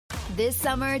This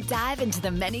summer, dive into the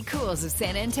many cools of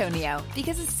San Antonio,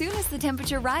 because as soon as the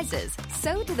temperature rises,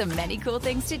 so do the many cool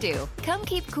things to do. Come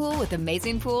keep cool with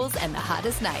amazing pools and the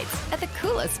hottest nights at the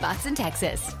coolest spots in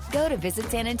Texas. Go to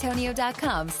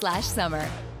visitsanantonio.com/summer.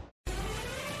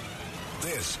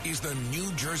 This is the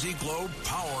New Jersey Globe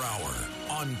Power Hour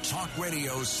on Talk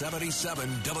Radio 77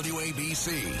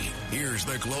 WABC. Here's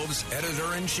the Globe's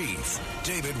editor-in-chief,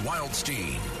 David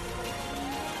Wildstein.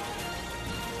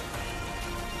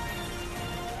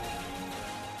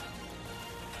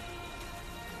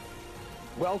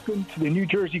 Welcome to the New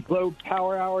Jersey Globe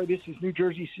Power Hour. This is New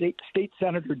Jersey State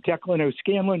Senator Declan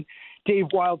O'Conlon. Dave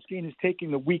Wildstein is taking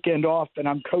the weekend off, and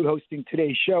I'm co-hosting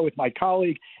today's show with my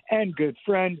colleague and good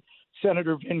friend,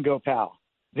 Senator Vin Gopal.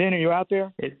 Vin, are you out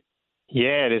there?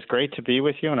 Yeah, it is great to be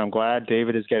with you, and I'm glad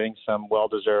David is getting some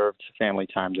well-deserved family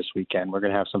time this weekend. We're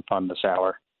going to have some fun this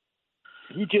hour.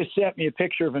 He just sent me a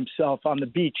picture of himself on the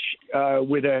beach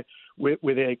with a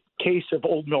case of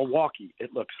Old Milwaukee,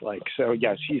 it looks like. So,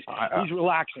 yes, he's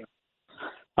relaxing.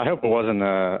 I hope it wasn't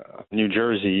a New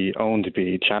Jersey-owned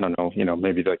beach. I don't know,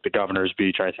 maybe like the Governor's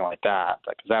Beach or anything like that,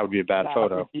 because that would be a bad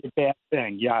photo. That would be a bad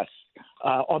thing, yes.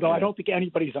 Although I don't think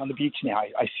anybody's on the beach now.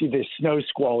 I see the snow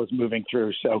squall is moving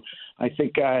through. So I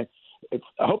think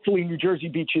hopefully New Jersey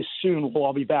beaches soon we'll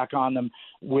all be back on them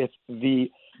with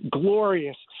the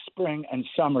glorious spring and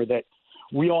summer that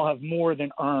we all have more than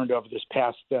earned over this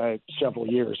past several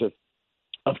years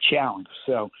of challenge.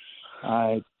 So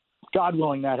God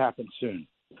willing, that happens soon.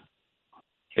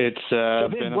 It's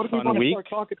been a fun week. Start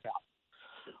talking about?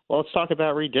 Well, let's talk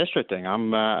about redistricting.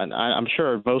 I'm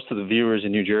sure most of the viewers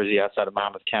in New Jersey outside of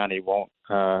Monmouth County won't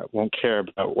care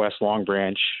about West Long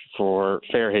Branch for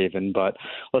Fairhaven, but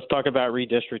let's talk about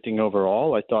redistricting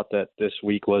overall. I thought that this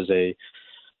week was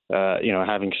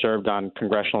having served on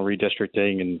congressional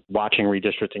redistricting and watching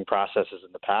redistricting processes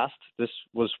in the past, this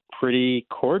was pretty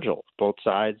cordial. Both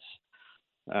sides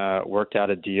worked out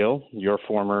a deal. Your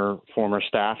former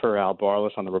staffer, Al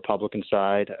Barlas, on the Republican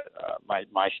side,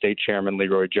 my state chairman,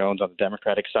 Leroy Jones, on the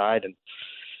Democratic side, and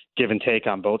give and take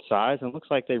on both sides. And it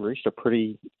looks like they reached a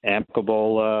pretty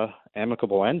amicable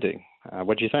ending.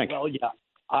 What do you think? Well, yeah,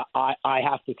 I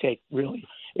have to take really.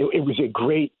 It was a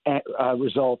great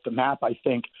result. The map, I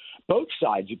think, both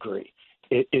sides agree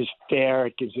it is fair.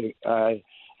 It gives a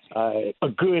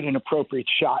good and appropriate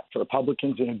shot for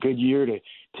Republicans in a good year to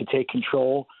take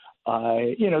control.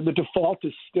 The default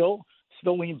is still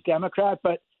leans Democrat,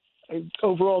 but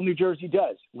overall New Jersey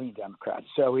does lean Democrat.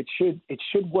 So it should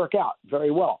work out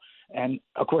very well. And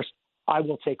of course, I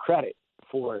will take credit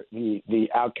for the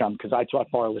outcome because I taught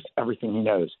Barlas everything he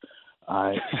knows.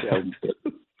 I'll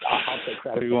take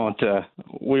credit.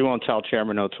 We won't tell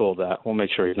Chairman O'Toole that. We'll make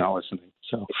sure he's not listening.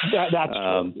 So that's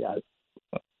true. Yeah.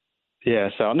 Yeah.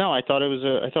 So no, I thought it was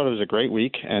a great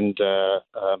week, and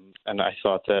I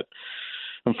thought that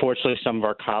unfortunately some of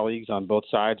our colleagues on both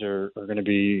sides are going to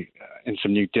be in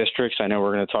some new districts. I know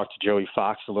we're going to talk to Joey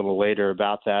Fox a little later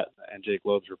about that, NJ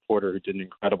Globe's reporter who did an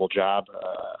incredible job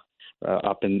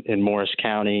up in Morris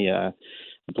County.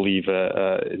 I believe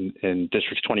in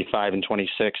districts 25 and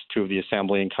 26, two of the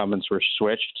assembly incumbents were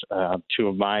switched. Two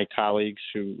of my colleagues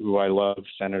who I love,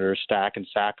 Senators Stack and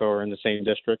Sacco, are in the same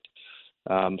district.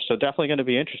 So definitely going to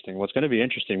be interesting. What's going to be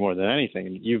interesting more than anything,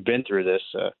 and you've been through this,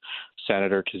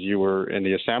 Senator, because you were in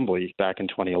the assembly back in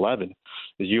 2011,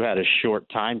 is you had a short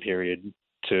time period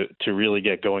to really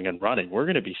get going and running. We're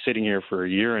going to be sitting here for a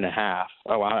year and a half.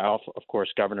 Oh, of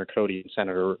course, Governor Cody and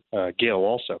Senator Gill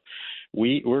also.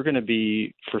 We're going to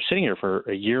be sitting here for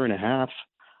a year and a half.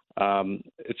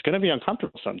 It's going to be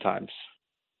uncomfortable sometimes.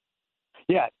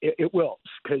 Yeah, it will,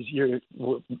 because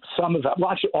some of that,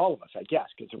 well, actually all of us, I guess,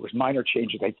 because there was minor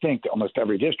changes, I think, to almost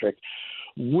every district,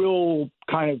 will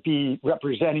kind of be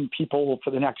representing people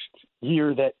for the next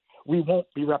year that we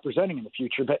won't be representing in the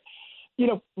future. But,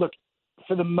 look,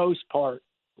 for the most part,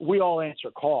 we all answer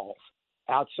calls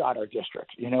outside our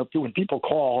district. When people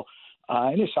call,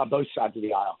 and this is on both sides of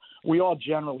the aisle, we all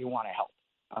generally want to help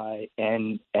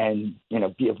and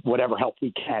be of whatever help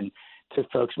we can to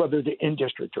folks, whether they're in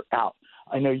district or out.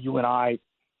 I know you and I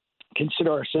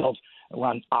consider ourselves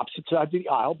on opposite sides of the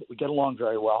aisle, but we get along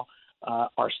very well.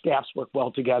 Our staffs work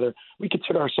well together. We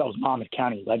consider ourselves Monmouth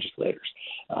County legislators.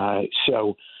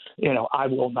 So, I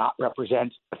will not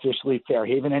represent officially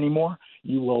Fairhaven anymore.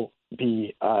 You will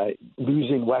be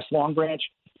losing West Long Branch.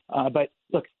 But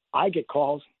look, I get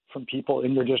calls from people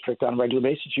in your district on a regular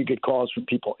basis. You get calls from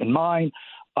people in mine,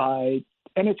 and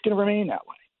it's going to remain that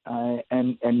way.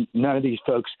 And none of these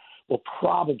folks will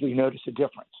probably notice a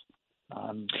difference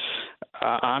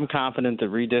I'm confident that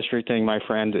redistricting, my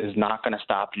friend, is not going to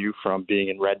stop you from being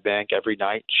in Red Bank every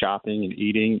night, shopping and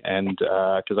eating. And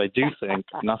because I do think,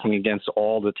 nothing against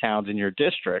all the towns in your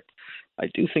district, I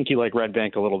do think you like Red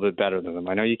Bank a little bit better than them.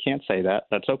 I know you can't say that.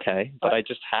 That's okay. But I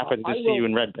just happen to see you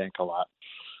in Red Bank a lot.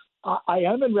 I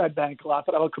am in Red Bank a lot,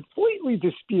 but I will completely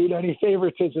dispute any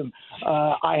favoritism.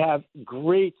 I have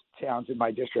great towns in my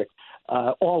district,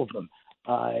 all of them,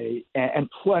 and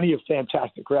plenty of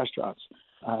fantastic restaurants.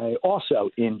 Also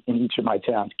in each of my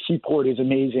towns. Keyport is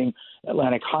amazing.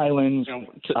 Atlantic Highlands.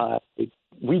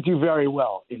 We do very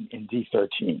well in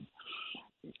D13.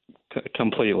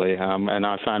 Completely. And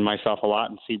I find myself a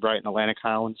lot in Seabright and Atlantic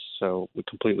Highlands, so we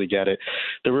completely get it.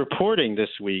 The reporting this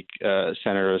week,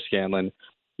 Senator O'Scanlan,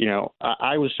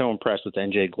 I was so impressed with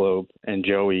NJ Globe and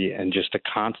Joey and just the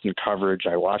constant coverage.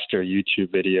 I watched their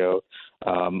YouTube video.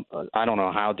 I don't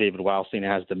know how David Wildstein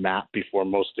has the map before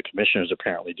most of the commissioners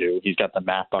apparently do. He's got the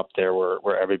map up there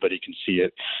where everybody can see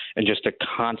it, and just a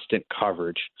constant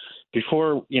coverage.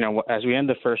 Before, as we end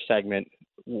the first segment,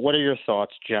 what are your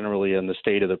thoughts generally on the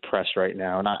state of the press right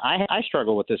now? And I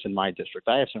struggle with this in my district.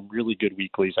 I have some really good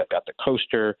weeklies. I've got the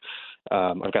Coaster.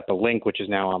 I've got the Link, which is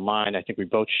now online. I think we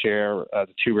both share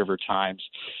the Two River Times.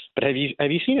 But have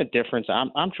you seen a difference?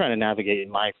 I'm trying to navigate in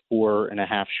my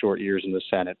 4.5 short years in the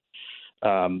Senate,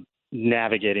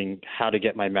 navigating how to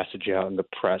get my message out in the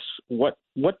press. What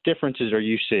differences are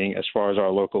you seeing as far as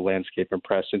our local landscape and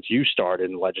press since you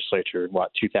started in the legislature in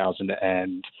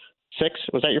 2006?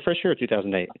 Was that your first year or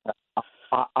 2008?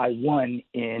 I won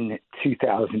in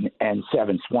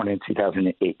 2007, sworn in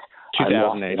 2008.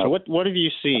 2008. So what have you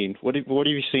seen? What have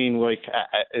you seen? Like,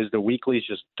 is the weeklies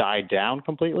just died down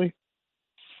completely?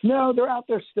 No, they're out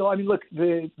there still. I mean, look,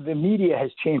 the media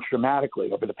has changed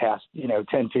dramatically over the past,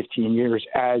 10, 15 years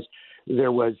as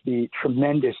there was the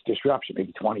tremendous disruption,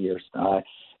 maybe 20 years,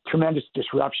 tremendous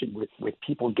disruption with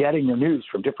people getting their news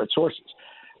from different sources.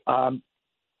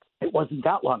 It wasn't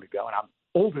that long ago, and I'm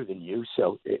older than you,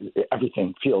 so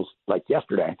everything feels like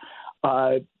yesterday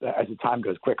as the time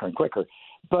goes quicker and quicker.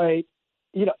 But,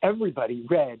 everybody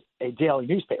read a daily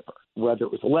newspaper, whether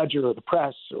it was the Ledger or the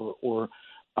Press or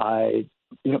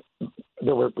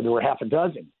there were half a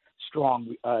dozen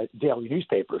strong daily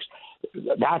newspapers.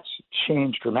 That's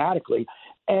changed dramatically.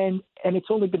 And it's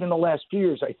only been in the last few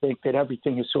years, I think, that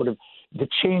everything is the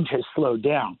change has slowed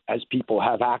down as people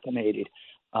have acclimated,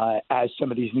 as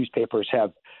some of these newspapers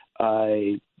have,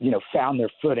 found their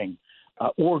footing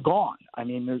or gone. I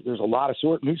mean, there's a lot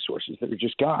of news sources that are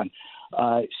just gone.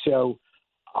 So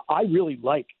I really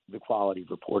like the quality of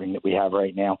reporting that we have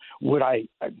right now.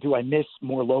 Do I miss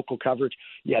more local coverage?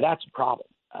 Yeah, that's a problem.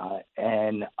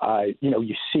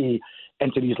 You see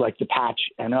entities like the Patch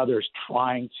and others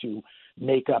trying to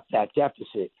make up that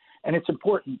deficit. And it's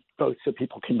important both so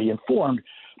people can be informed,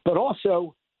 but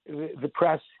also the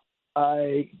press,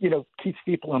 keeps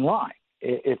people in line.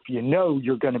 If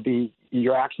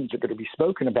your actions are going to be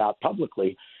spoken about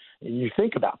publicly, you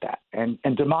think about that. And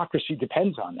democracy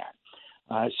depends on that.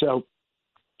 So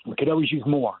we could always use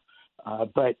more.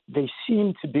 But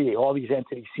all these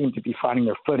entities seem to be finding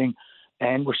their footing.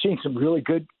 And we're seeing some really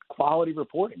good quality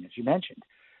reporting, as you mentioned.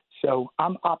 So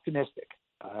I'm optimistic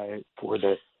for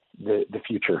the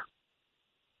future.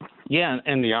 Yeah,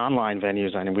 and the online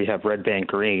venues, I mean, we have Red Bank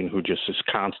Green, who just is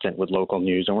constant with local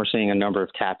news, and we're seeing a number of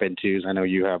tap-intos. I know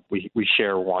you have, we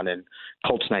share one in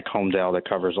Colts Neck, Homedale that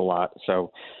covers a lot.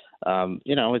 So,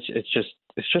 it's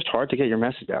just hard to get your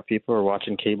message out. People are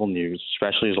watching cable news,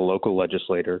 especially as a local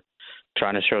legislator,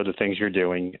 trying to show the things you're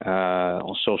doing.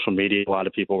 On social media, a lot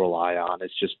of people rely on.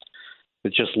 It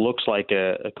just looks like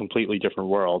a completely different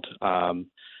world.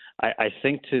 I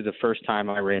think to the first time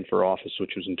I ran for office,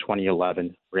 which was in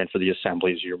 2011, ran for the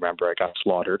assembly, as you remember, I got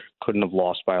slaughtered, couldn't have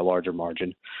lost by a larger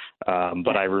margin.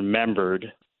 But I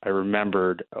remembered,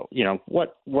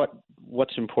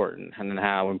 what's important and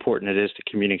how important it is to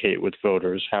communicate with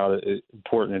voters, how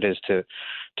important it is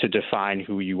to define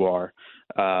who you are.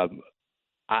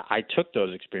 I took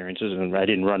those experiences, and I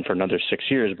didn't run for another 6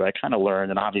 years, but I kind of learned,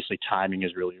 and obviously timing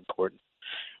is really important.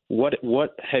 What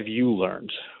have you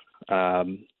learned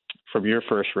from your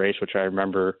first race, which I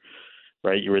remember,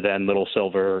 right? You were then Little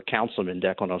Silver Councilman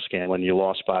Declan O'Conlon. You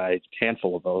lost by a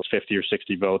handful of votes, 50 or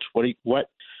 60 votes. What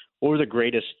were the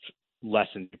greatest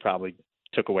lessons you probably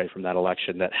took away from that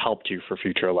election that helped you for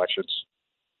future elections?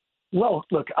 Well,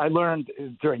 look, I learned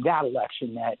during that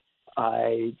election that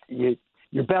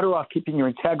you're better off keeping your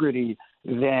integrity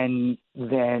than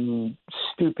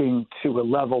stooping to a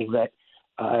level that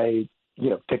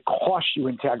that costs you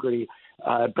integrity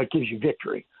but gives you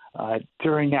victory.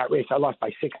 During that race, I lost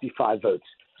by 65 votes.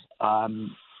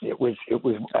 It was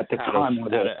at the time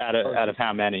out of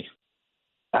how many?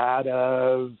 Out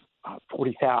of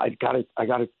 40,000. I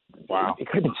got it. Wow. It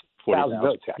could have been 1,000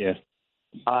 votes. Yeah.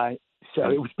 So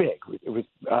it was big. It was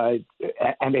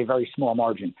and a very small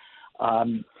margin.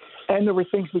 And there were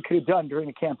things we could have done during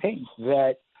the campaign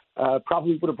that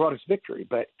probably would have brought us victory,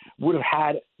 but would have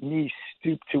had me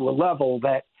stoop to a level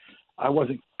that I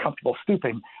wasn't comfortable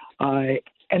stooping.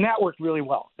 And that worked really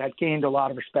well. That gained a lot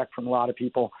of respect from a lot of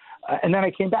people. And then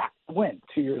I came back to win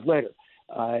 2 years later.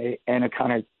 And it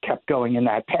kind of kept going in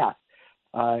that path.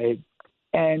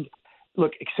 And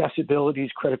look, accessibility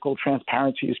is critical.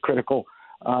 Transparency is critical.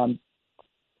 And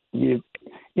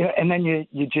then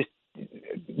you just,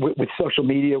 with social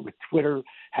media, with Twitter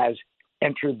has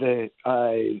entered the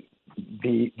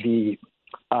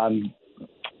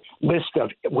list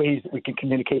of ways that we can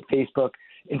communicate. Facebook,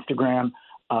 Instagram,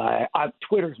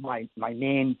 Twitter's my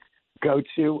main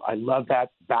go-to. I love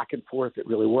that back and forth. It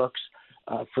really works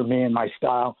for me and my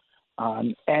style.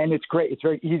 And it's great. It's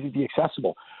very easy to be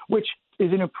accessible, which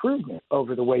is an improvement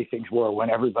over the way things were when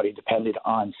everybody depended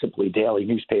on simply daily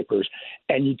newspapers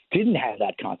and you didn't have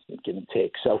that constant give and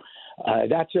take. So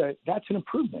that's an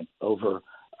improvement over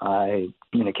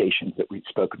communications that we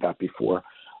spoke about before.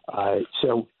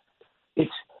 So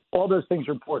it's all those things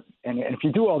are important. And if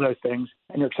you do all those things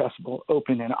and you're accessible,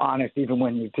 open, and honest, even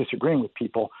when you're disagreeing with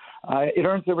people, it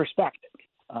earns their respect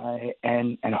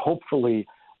and hopefully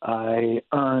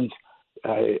earns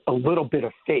a little bit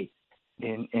of faith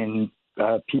in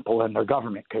people and their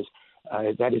government, because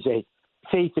that is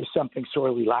faith is something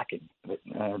sorely lacking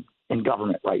in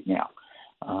government right now.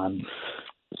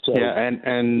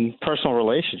 And personal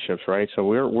relationships, right? So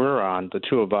we're on, the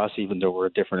two of us, even though we're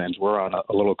at different ends, we're on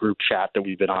a little group chat that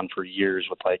we've been on for years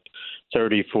with like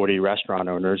 30, 40 restaurant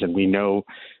owners, and we know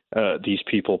these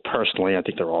people personally. I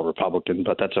think they're all Republican,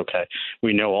 but that's okay.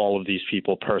 We know all of these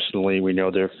people personally. We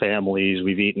know their families.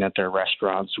 We've eaten at their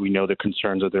restaurants. We know the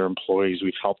concerns of their employees.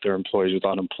 We've helped their employees with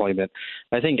unemployment.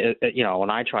 I think, when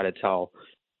I try to tell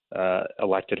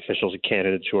elected officials and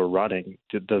candidates who are running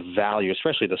the value,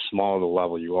 especially the smaller the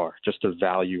level you are, just the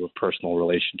value of personal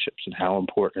relationships and how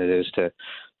important it is to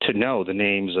know the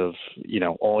names of,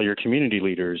 all your community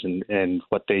leaders and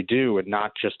what they do, and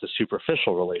not just a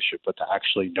superficial relationship, but to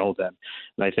actually know them.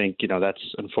 And I think,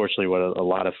 that's unfortunately what a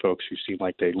lot of folks who seem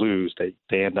like they lose, they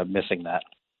end up missing that.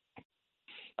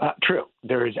 True.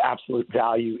 There is absolute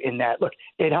value in that. Look,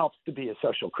 it helps to be a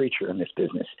social creature in this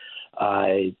business.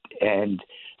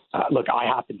 Look, I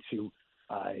happen to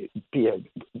I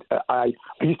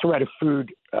used to write a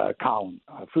food column,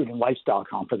 food and lifestyle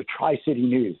column for the Tri-City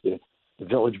News, the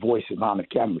Village Voice of Monmouth,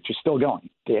 which is still going.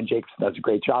 Dan Jacobson does a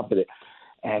great job with it.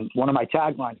 And one of my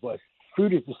taglines was,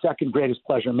 food is the second greatest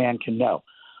pleasure man can know.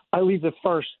 I leave the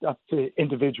first up to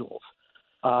individuals.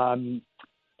 So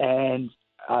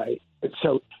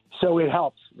it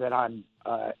helps that I'm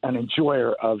an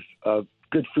enjoyer of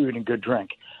good food and good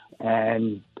drink.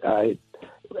 And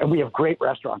we have great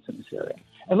restaurants in this area.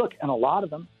 And look, and a lot of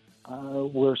them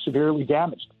were severely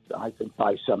damaged, I think,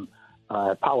 by some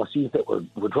policies that were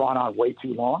drawn on way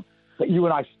too long. But you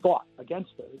and I fought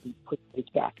against those and put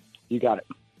it back. You got it.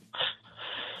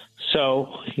 So,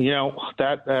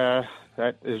 that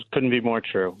couldn't be more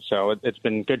true. So it's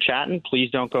been good chatting.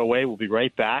 Please don't go away. We'll be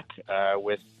right back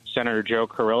with Senator Joe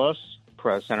Kyrillos,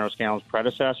 Senator O'Scanlan's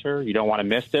predecessor. You don't want to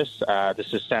miss this.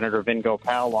 This is Senator Vin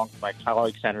Gopal along with my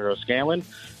colleague, Senator O'Scanlan.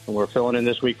 And we're filling in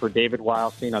this week for David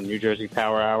Wildstein on New Jersey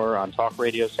Power Hour on Talk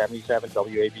Radio 77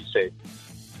 WABC.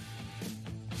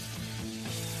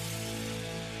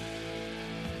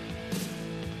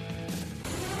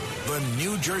 The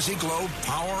New Jersey Globe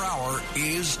Power Hour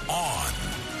is on.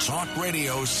 Talk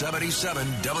Radio 77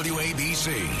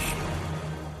 WABC.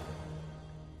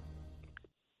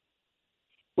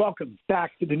 Welcome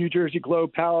back to the New Jersey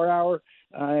Globe Power Hour.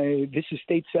 This is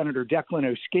State Senator Declan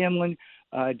O'Conlon.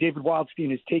 David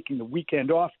Wildstein is taking the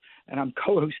weekend off, and I'm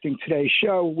co-hosting today's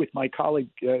show with my colleague,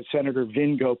 Senator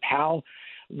Vin Gopal.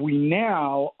 We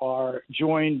now are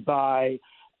joined by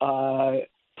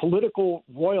political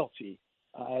royalty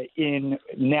in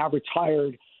now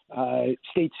retired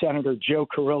State Senator Joe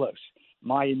Kyrillos,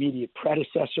 my immediate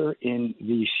predecessor in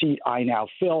the seat I now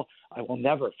fill. I will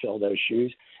never fill those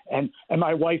shoes. And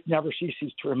my wife never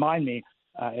ceases to remind me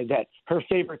that her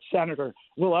favorite senator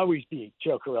will always be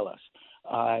Joe Kyrillos.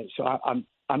 So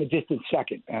I'm a distant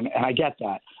second, and I get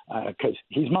that because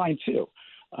he's mine too.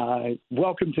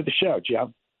 Welcome to the show,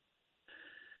 Joe.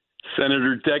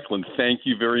 Senator Declan, thank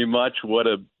you very much. What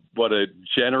a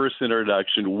generous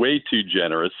introduction, way too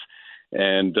generous.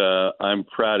 And I'm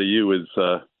proud of you as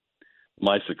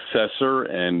my successor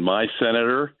and my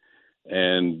senator.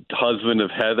 and husband of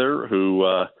Heather, who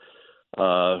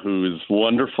is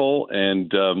wonderful,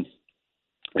 and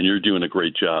you're doing a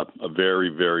great job. A very,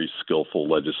 very skillful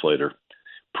legislator.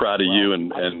 Proud of you,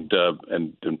 and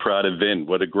proud of Vin.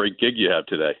 What a great gig you have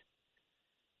today.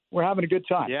 We're having a good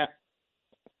time.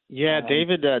 Yeah,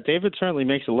 David certainly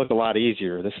makes it look a lot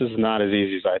easier. This is not as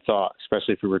easy as I thought,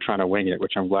 especially if we were trying to wing it,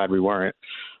 which I'm glad we weren't.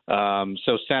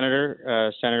 So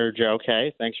Senator Joe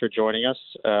Kay, thanks for joining us.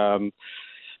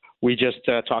 We just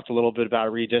talked a little bit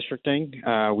about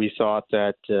redistricting. We thought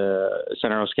that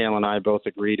Senator O'Conlon and I both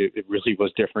agreed it really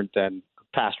was different than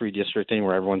past redistricting,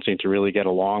 where everyone seemed to really get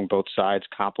along, both sides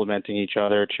complimenting each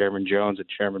other, Chairman Jones and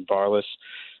Chairman Barlas.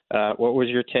 What was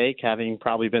your take, having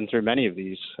probably been through many of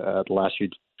these, the last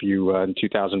few in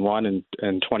 2001 and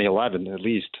 2011 at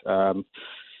least?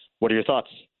 What are your thoughts?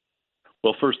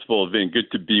 Well, first of all, Vin, good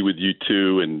to be with you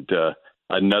too, and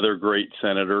another great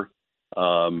senator.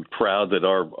 Proud that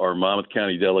our Monmouth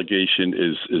County delegation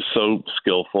is so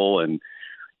skillful, and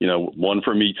one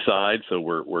from each side, so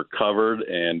we're covered.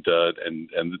 And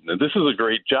this is a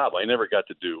great job. I never got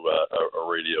to do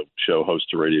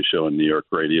host a radio show in New York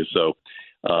radio, so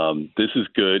this is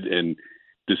good. And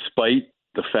despite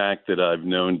the fact that I've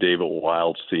known David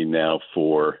Wildstein now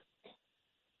for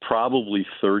probably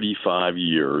 35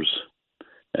 years,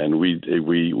 and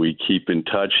we keep in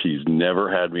touch. He's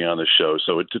never had me on the show,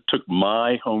 so it took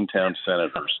my hometown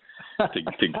senators to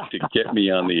get me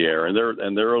on the air, and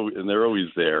they're always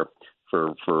there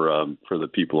for the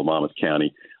people of Monmouth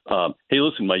County. Hey,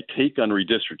 listen, my take on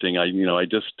redistricting, I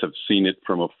just have seen it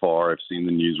from afar. I've seen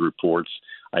the news reports.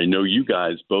 I know you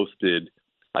guys both did,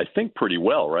 I think, pretty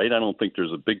well, right? I don't think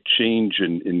there's a big change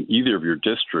in either of your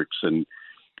districts, and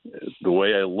the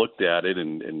way I looked at it,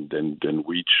 and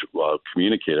we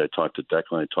communicated. I talked to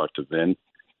Declan, I talked to Vin.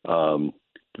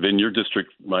 Vin, your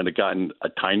district might have gotten a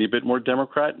tiny bit more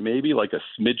Democrat, maybe like a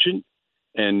smidgen,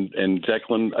 and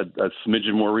Declan a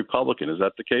smidgen more Republican. Is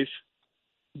that the case?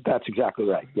 That's exactly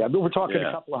right. Yeah, but we're talking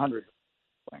a couple of hundred.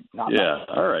 Not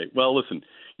all right. Well, listen,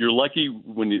 you're lucky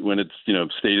when it's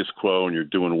status quo and you're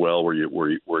doing well where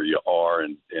you are,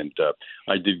 and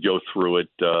I did go through it.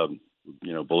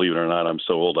 Believe it or not, I'm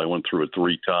so old. I went through it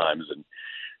 3 times, and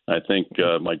I think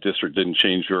my district didn't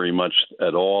change very much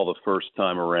at all the first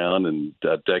time around, and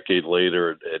a decade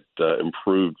later, it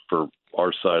improved for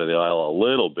our side of the aisle a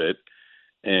little bit.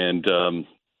 And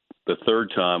the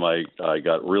third time, I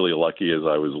got really lucky as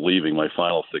I was leaving my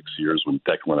final 6 years when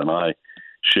Declan and I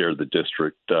shared the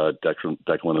district,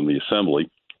 Declan in the assembly.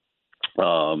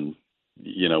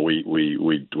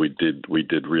 We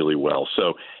did really well.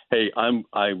 So, hey,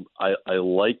 I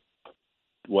like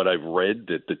what I've read,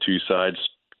 that the two sides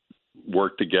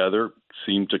work together,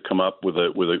 seem to come up with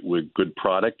a good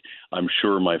product. I'm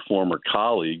sure my former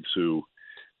colleagues who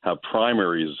have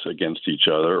primaries against each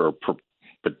other, or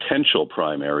potential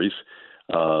primaries,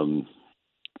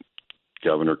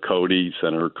 Governor Cody,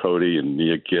 Senator Cody, and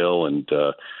Mia Gill, and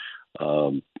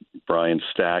Brian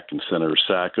Stack and Senator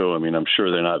Sacco. I mean, I'm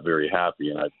sure they're not very happy,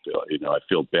 and I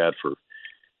feel bad for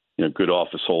good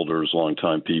office holders,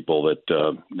 longtime people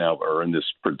that now are in this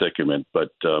predicament.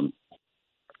 But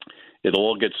it'll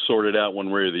all get sorted out one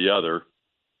way or the other,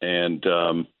 and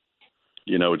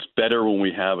it's better when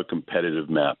we have a competitive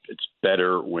map. It's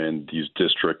better when these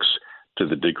districts, to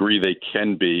the degree they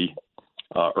can be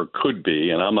or could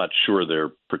be, and I'm not sure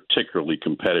they're particularly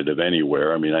competitive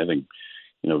anywhere. I mean, I think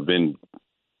Vin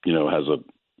has a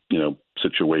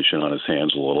situation on his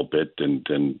hands a little bit, and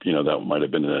that might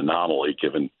have been an anomaly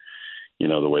given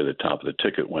the way the top of the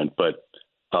ticket went. But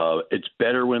it's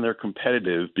better when they're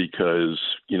competitive, because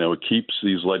it keeps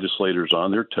these legislators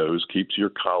on their toes, keeps your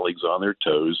colleagues on their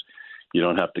toes. You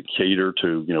don't have to cater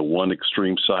to one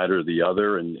extreme side or the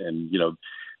other, and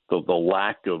the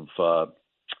lack of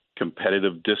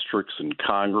competitive districts in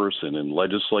Congress and in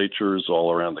legislatures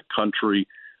all around the country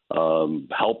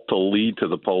help to lead to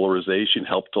the polarization,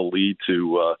 help to lead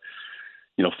to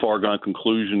far-gone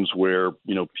conclusions where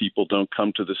people don't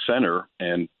come to the center,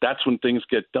 and that's when things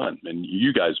get done. And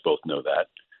you guys both know that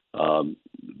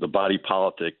the body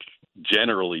politic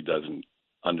generally doesn't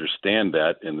understand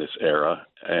that in this era,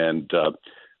 and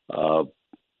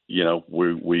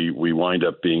we wind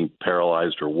up being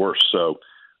paralyzed or worse. So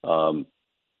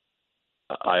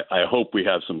I hope we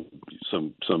have some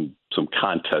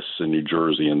contests in New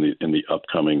Jersey in the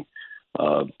upcoming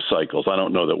cycles. I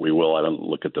don't know that we will. I don't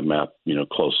look at the map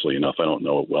closely enough. I don't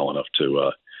know it well enough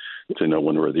to know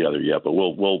one or the other yet. But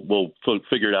we'll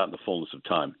figure it out in the fullness of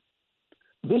time.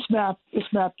 This map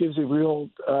gives a real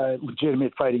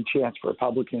legitimate fighting chance for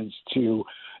Republicans to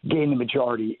gain the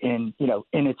majority in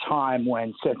a time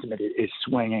when sentiment is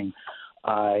swinging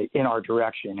in our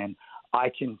direction. And I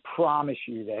can promise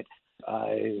you that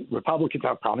Republicans,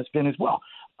 I promise Vin as well,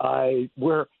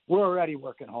 we're already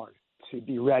working hard to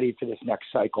be ready for this next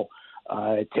cycle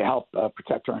to help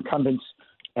protect our incumbents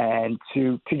and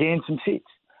to gain some seats.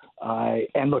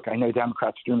 And look, I know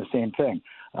Democrats are doing the same thing.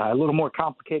 A little more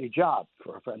complicated job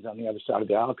for our friends on the other side of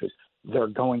the aisle because they're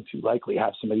going to likely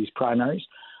have some of these primaries.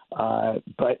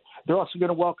 But they're also going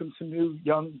to welcome some new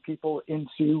young people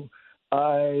into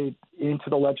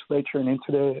the legislature and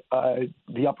into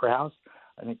the upper house.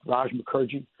 I think Raj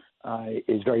Mukherjee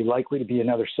is very likely to be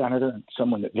another senator and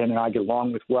someone that Vin and I get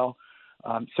along with well.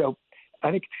 So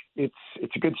I think it's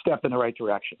a good step in the right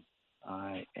direction.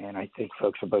 And I think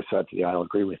folks on both sides of the aisle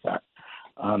agree with that.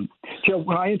 Joe,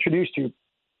 when I introduced you,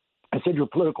 I said your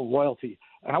political loyalty,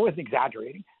 and I wasn't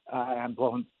exaggerating. I'm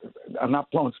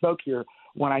not blowing smoke here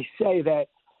when I say that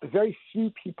very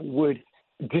few people would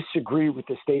disagree with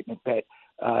the statement that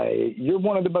you're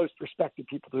one of the most respected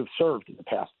people who have served in the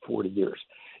past 40 years.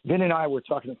 Vin and I were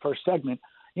talking in the first segment,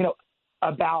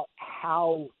 about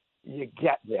how you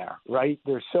get there, right?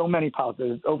 There's so many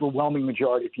politics, the overwhelming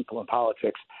majority of people in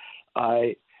politics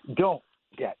don't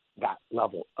get that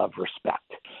level of respect.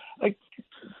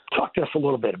 Talk to us a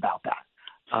little bit about that.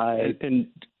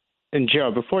 And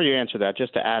Joe, before you answer that,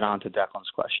 just to add on to Declan's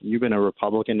question, you've been a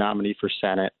Republican nominee for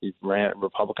Senate, you've ran a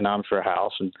Republican nominee for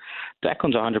House, and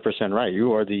Declan's 100% right.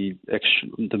 You are the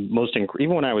most,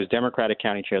 even when I was Democratic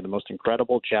county chair, the most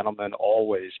incredible gentleman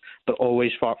always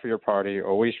fought for your party,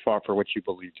 always fought for what you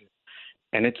believed in.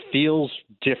 And it feels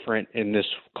different in this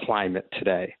climate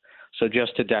today. So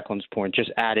just to Declan's point,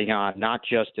 just adding on, not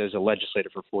just as a legislator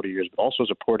for 40 years, but also as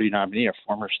a party nominee, a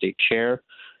former state chair,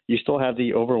 you still have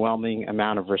the overwhelming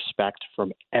amount of respect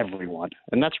from everyone.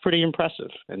 And that's pretty impressive.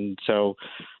 And so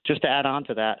just to add on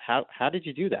to that, how did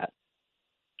you do that?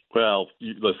 Well,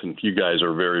 listen, you guys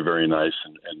are very, very nice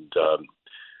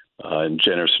and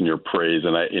generous in your praise.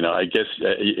 And I guess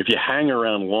if you hang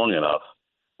around long enough,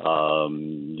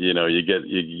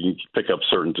 you pick up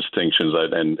certain distinctions.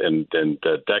 And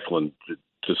Declan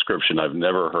description I've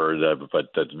never heard of, but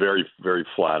that's very, very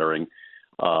flattering.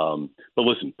 But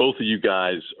listen, both of you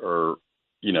guys are,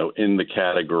 in the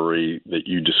category that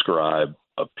you describe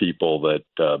of people that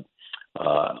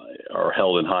are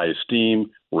held in high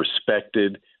esteem,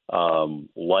 respected,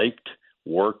 liked,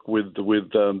 work with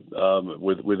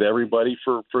everybody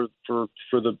for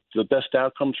the best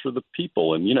outcomes for the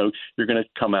people. And you're going to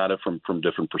come at it from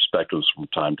different perspectives from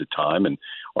time to time, and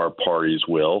our parties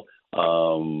will.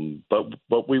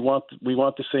 But we want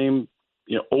the same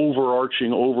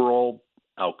overarching overall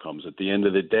outcomes. At the end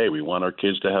of the day, we want our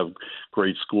kids to have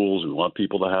great schools. We want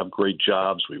people to have great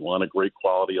jobs. We want a great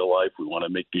quality of life. We want to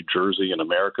make New Jersey and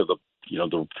America the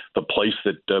place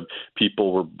that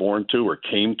people were born to or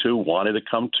came to, wanted to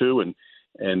come to,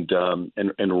 and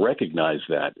recognize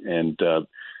that. And the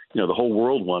whole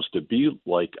world wants to be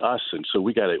like us, and so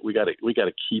we got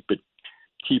to keep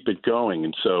it going.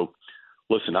 And so,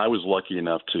 listen, I was lucky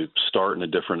enough to start in a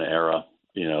different era.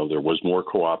 There was more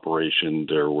cooperation.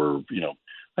 There were,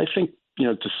 I think,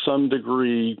 to some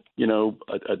degree, some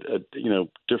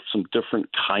different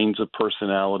kinds of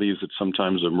personalities that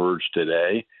sometimes emerge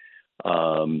today.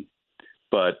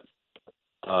 But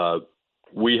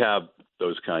we have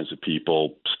those kinds of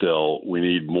people still. We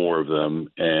need more of them.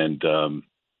 And,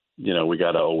 we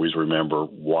got to always remember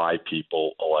why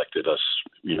people elected us,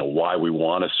 why we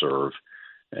want to serve.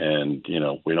 And,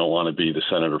 we don't want to be the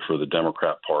senator for the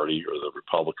Democrat Party or the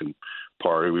Republican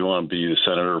Party. We want to be the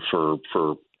senator for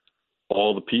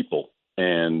all the people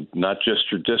and not just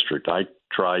your district. I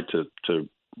try to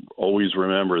always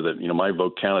remember that, my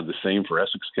vote counted the same for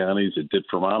Essex County as it did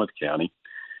for Monmouth County.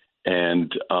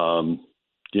 And,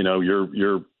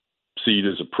 your seat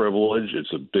is a privilege.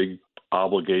 It's a big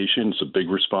obligation. It's a big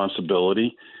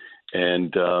responsibility.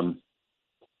 And,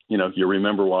 you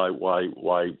remember why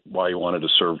you wanted to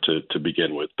serve to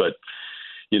begin with. But,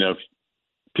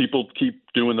 people keep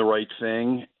doing the right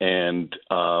thing and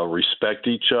respect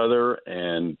each other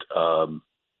and,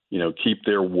 keep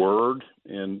their word.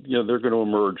 And, they're going to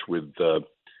emerge with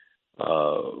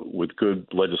good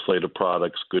legislative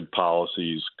products, good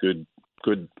policies, good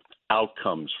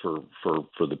outcomes for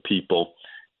the people,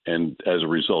 and as a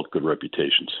result, good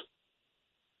reputations.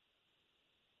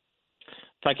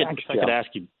 If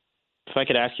I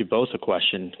could ask you both a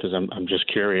question, because I'm just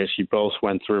curious. You both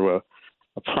went through a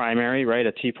primary, right?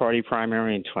 A Tea Party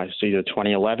primary in either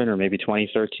 2011 or maybe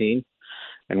 2013,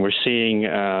 and we're seeing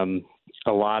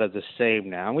a lot of the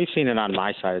same now. And we've seen it on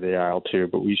my side of the aisle too,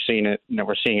 but we've seen it,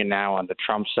 we're seeing it now on the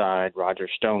Trump side, Roger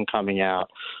Stone coming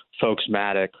out, folks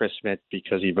mad at Chris Smith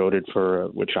because he voted for,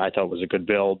 which I thought was a good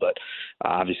bill, but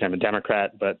obviously I'm a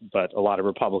Democrat, but a lot of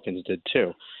Republicans did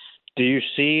too. Do you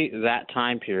see that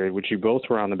time period, which you both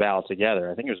were on the ballot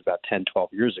together, I think it was about 10, 12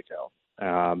 years ago.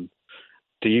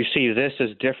 Do you see this as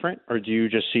different, or do you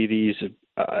just see these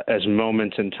as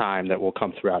moments in time that will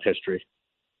come throughout history?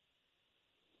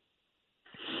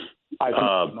 I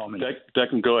think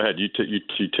Declan, go ahead. You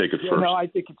take it first. No, I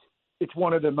think it's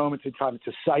one of the moments in time. It's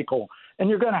a cycle, and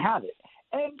you're going to have it.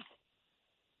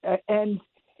 And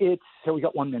it's so we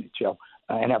got 1 minute, Joe,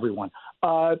 and everyone.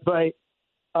 But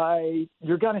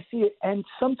you're going to see it, and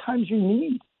sometimes you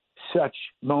need such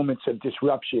moments of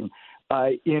disruption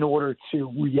in order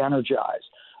to re-energize.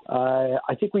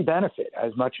 I think we benefit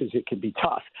as much as it can be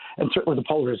tough. And certainly the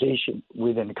polarization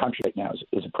within the country right now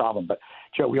is a problem. But,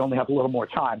 Joe, we only have a little more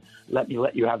time. Let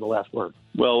you have the last word.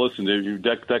 Well, listen,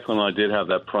 Declan and I did have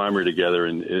that primary together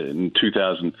in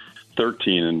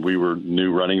 2013, and we were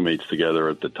new running mates together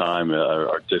at the time.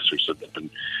 Our districts had been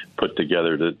put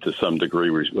together to some degree.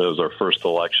 It was our first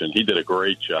election. He did a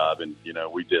great job, and,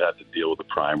 we did have to deal with the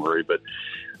primary, but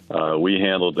we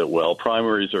handled it well.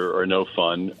 Primaries are no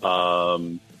fun.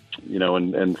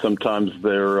 And sometimes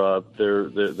they're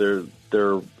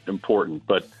important.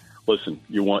 But listen,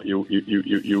 you want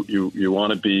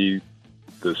to be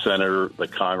the senator, the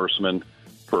congressman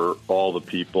for all the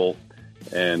people,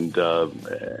 and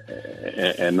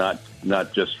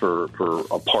not just for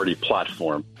a party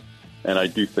platform. And I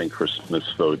do think Chris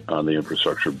Smith's vote on the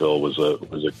infrastructure bill was a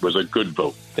good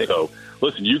vote. So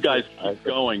listen, you guys keep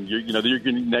going. You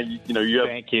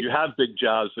have big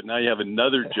jobs, but now you have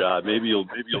another job. Maybe you'll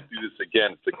do this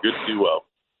again. It's a good duo.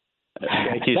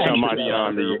 Thank you so much.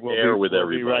 With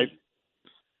everybody.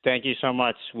 Thank you so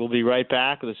much. We'll be right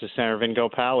back. This is Senator Vin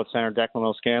Gopal with Senator Declan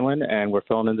O'Conlon, and we're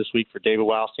filling in this week for David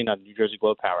Wildstein on New Jersey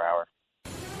Globe Power Hour.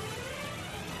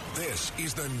 This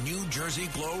is the New Jersey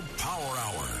Globe Power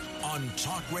Hour on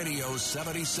Talk Radio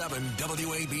 77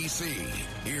 WABC.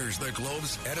 Here's the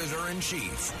Globe's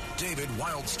editor-in-chief, David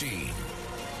Wildstein.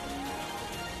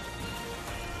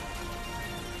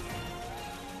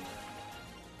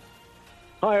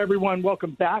 Hi, everyone.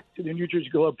 Welcome back to the New Jersey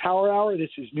Globe Power Hour. This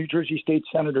is New Jersey State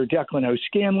Senator Declan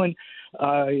O'Conlon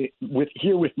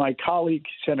here with my colleague,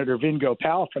 Senator Vin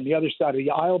Gopal, from the other side of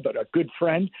the aisle, but a good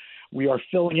friend. We are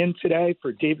filling in today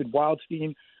for David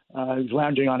Wildstein, who's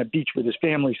lounging on a beach with his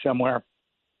family somewhere.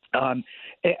 And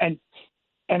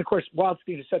of course,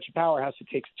 Wildstein is such a powerhouse, it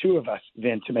takes two of us,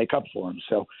 Vin, to make up for him.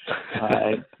 So,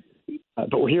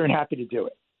 but we're here and happy to do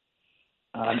it.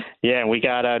 And we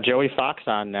got Joey Fox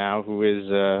on now, who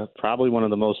is probably one of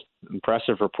the most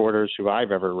impressive reporters who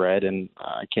I've ever read, and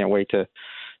I can't wait to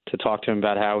talk to him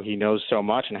about how he knows so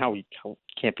much and how he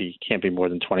can't be more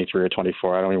than 23 or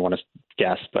 24. I don't even want to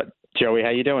guess, but Joey, how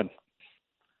you doing?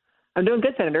 I'm doing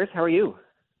good, Senators. How are you?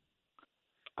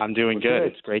 I'm doing good.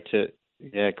 It's great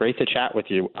to chat with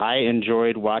you. I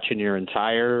enjoyed watching your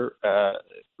entire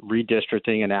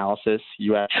redistricting analysis.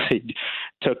 You actually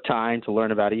took time to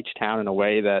learn about each town in a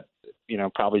way that,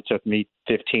 probably took me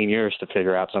 15 years to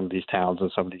figure out some of these towns and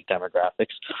some of these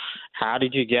demographics. How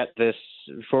did you get this,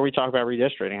 before we talk about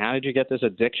redistricting, how did you get this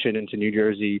addiction into New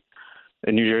Jersey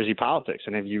politics?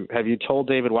 And have you told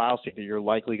David Wildstein that you're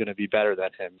likely going to be better than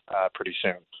him pretty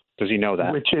soon? Does he know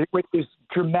that? Which is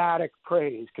dramatic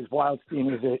praise, because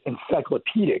Wildstein is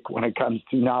encyclopedic when it comes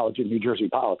to knowledge of New Jersey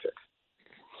politics.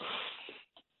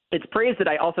 It's praise that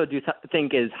I also do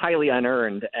think is highly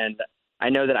unearned, and I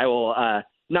know that I will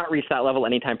not reach that level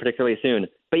anytime particularly soon.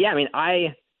 But yeah,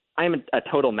 I'm a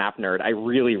total map nerd. I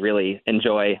really, really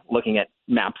enjoy looking at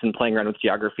maps and playing around with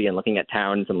geography and looking at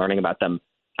towns and learning about them.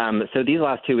 So these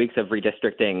last 2 weeks of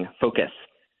redistricting focus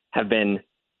have been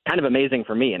kind of amazing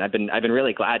for me, and I've been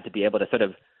really glad to be able to sort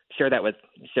of share that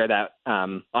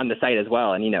on the site as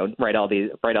well, and write all these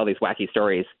wacky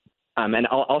stories. And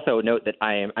I'll also note that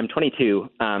I'm 22.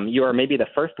 You are maybe the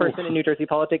first person in New Jersey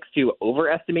politics to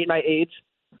overestimate my age.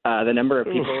 The number of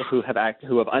people who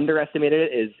have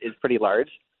underestimated it is pretty large.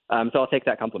 So I'll take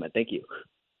that compliment. Thank you.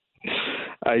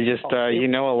 You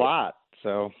know a lot,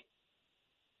 so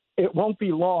it won't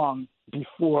be long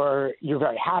before you're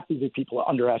very happy that people are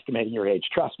underestimating your age.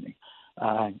 Trust me.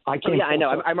 I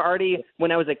know. I'm already.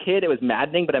 When I was a kid, it was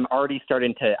maddening, but I'm already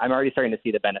starting to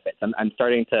see the benefits. I'm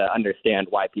starting to understand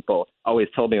why people always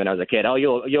told me when I was a kid, "Oh,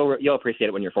 you'll appreciate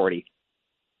it when you're 40."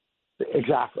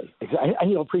 Exactly. And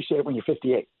you'll appreciate it when you're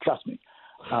 58. Trust me.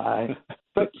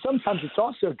 But sometimes it's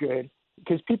also good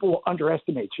because people will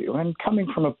underestimate you. And coming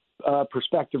from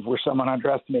perspective where someone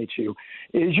underestimates you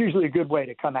is usually a good way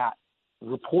to come at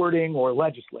reporting or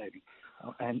legislating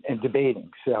and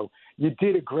debating. So you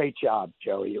did a great job,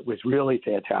 Joey. It was really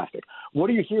fantastic. What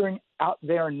are you hearing out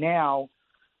there now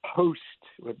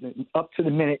up to the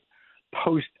minute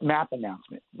post map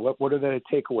announcement? What are the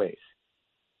takeaways?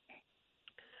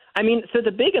 I mean, so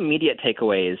the big immediate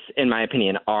takeaways, in my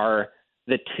opinion, are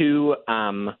the two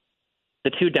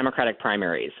Democratic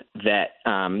primaries that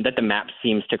the map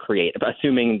seems to create,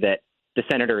 assuming that the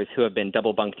senators who have been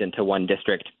double bunked into one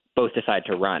district both decide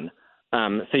to run.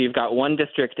 So you've got one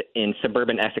district in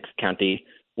suburban Essex County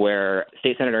where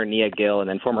State Senator Nia Gill and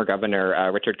then former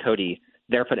Governor Richard Cody,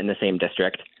 they're put in the same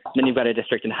district. Then you've got a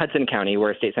district in Hudson County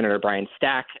where State Senator Brian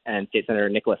Stack and State Senator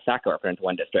Nicholas Sacco are put into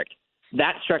one district.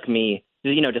 That struck me,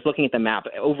 just looking at the map,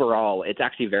 overall, it's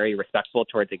actually very respectful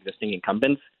towards existing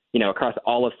incumbents. Across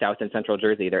all of South and Central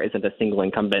Jersey, there isn't a single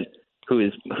incumbent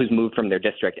who's moved from their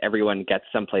district. Everyone gets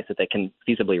someplace that they can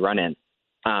feasibly run in.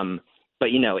 But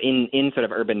in sort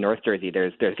of urban North Jersey,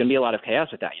 there's going to be a lot of chaos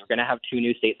with that. You're going to have two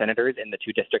new state senators in the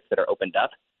two districts that are opened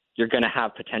up. You're going to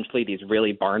have potentially these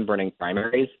really barn-burning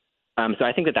primaries. So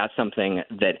I think that that's something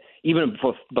that even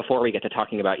before we get to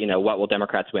talking about, what will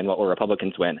Democrats win, what will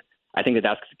Republicans win, I think that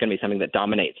that's going to be something that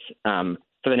dominates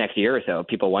for the next year or so.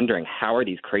 People wondering, how are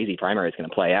these crazy primaries going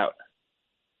to play out?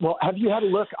 Well, have you had a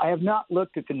look? I have not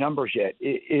looked at the numbers yet.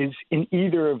 Is in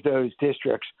either of those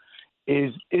districts,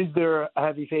 is there a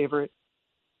heavy favorite?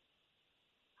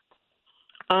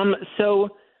 So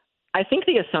I think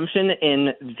the assumption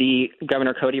in the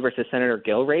Governor Cody versus Senator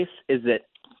Gill race is that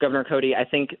Governor Cody, I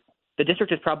think the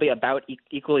district is probably about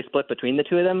equally split between the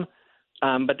two of them.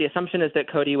 But the assumption is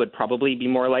that Cody would probably be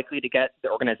more likely to get the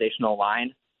organizational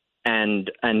line and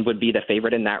would be the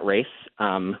favorite in that race.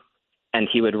 And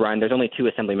he would run, there's only two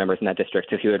assembly members in that district,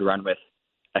 so he would run with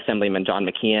Assemblyman John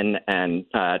McKeon and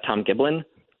Tom Giblin.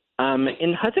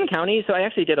 In Hudson County, so I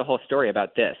actually did a whole story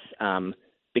about this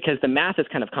because the math is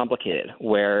kind of complicated,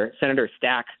 where Senator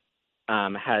Stack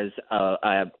has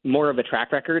a more of a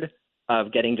track record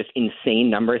of getting just insane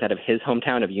numbers out of his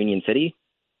hometown of Union City.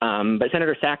 But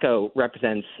Senator Sacco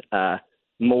represents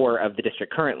more of the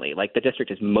district currently. Like, the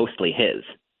district is mostly his.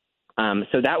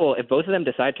 So that will, if both of them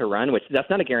decide to run, which that's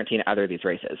not a guarantee in either of these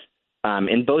races.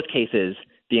 In both cases,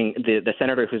 the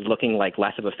senator who's looking like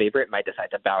less of a favorite might decide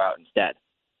to bow out instead.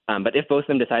 But if both of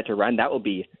them decide to run, that will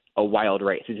be a wild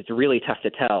race. It's really tough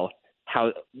to tell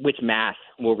which math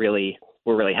will really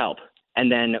help.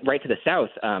 And then right to the south,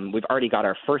 we've already got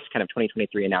our first kind of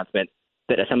 2023 announcement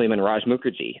that Assemblyman Raj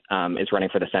Mukherjee is running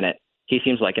for the Senate. He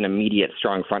seems like an immediate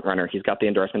strong front runner. He's got the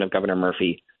endorsement of Governor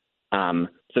Murphy.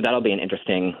 So that'll be an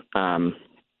interesting,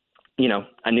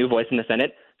 a new voice in the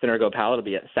Senate. Senator Gopal will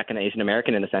be a second Asian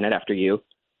American in the Senate after you.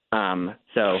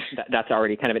 So that's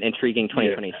already kind of an intriguing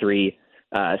 2023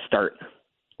 start.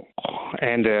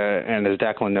 And as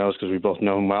Declan knows, because we both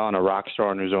know him well, and a rock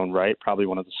star in his own right, probably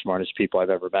one of the smartest people I've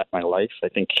ever met in my life. I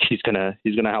think he's gonna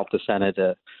help the Senate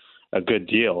a good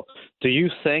deal. Do you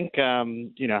think,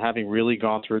 having really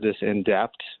gone through this in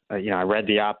depth, I read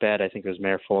the op-ed. I think it was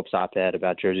Mayor Phillips' op-ed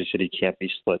about Jersey City can't be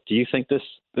split. Do you think this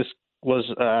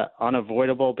was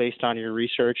unavoidable based on your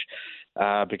research?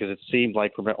 Because it seemed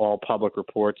like from all public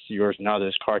reports, yours and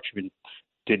others, Karchman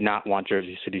did not want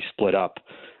Jersey City split up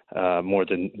more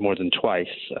than twice.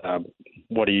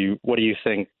 What do you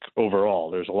think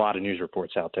overall? There's a lot of news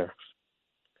reports out there.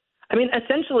 I mean,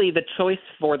 essentially, the choice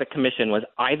for the commission was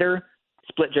either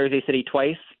split Jersey City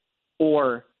twice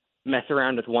or mess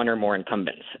around with one or more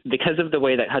incumbents. Because of the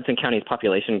way that Hudson County's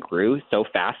population grew so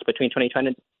fast between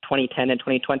 2010 and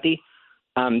 2020,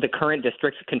 the current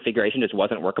district configuration just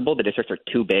wasn't workable. The districts are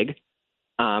too big.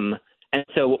 And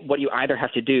so what you either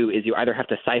have to do is you either have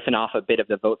to siphon off a bit of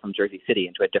the vote from Jersey City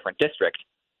into a different district,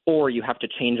 or you have to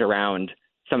change around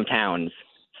some towns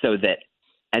so that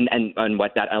and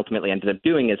what that ultimately ended up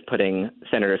doing is putting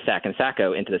Senators Stack and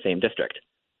Sacco into the same district.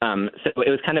 So it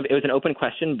was an open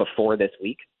question before this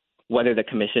week whether the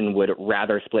commission would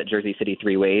rather split Jersey City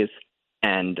three ways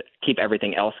and keep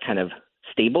everything else kind of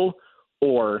stable,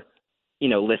 or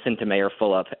listen to Mayor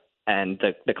Fulop and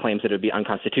the claims that it would be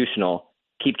unconstitutional,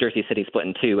 keep Jersey City split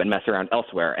in two and mess around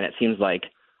elsewhere. And it seems like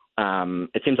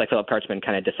Philip Karchman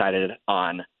kind of decided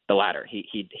on the latter.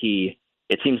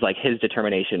 It seems like his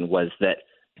determination was that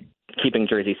keeping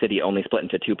Jersey City only split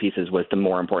into two pieces was the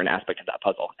more important aspect of that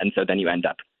puzzle. And so then you end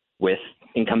up with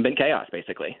incumbent chaos,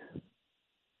 basically.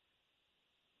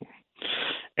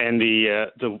 And the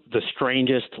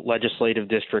strangest legislative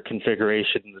district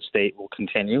configuration in the state will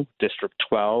continue. District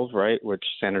 12, right, which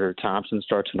Senator Thompson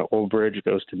starts in Old Bridge,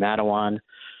 goes to Mattawan.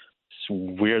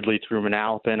 weirdly through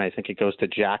Manalapan. I think it goes to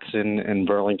Jackson and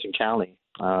Burlington County.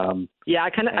 I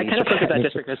kind of think of that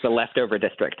district as the leftover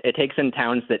district. It takes in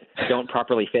towns that don't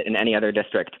properly fit in any other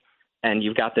district, and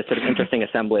you've got this sort of interesting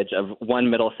assemblage of one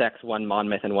Middlesex, one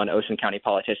Monmouth, and one Ocean County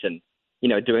politician,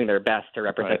 doing their best to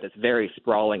represent this very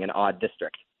sprawling and odd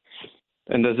district.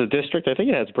 And does the district, I think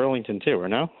it has Burlington too, or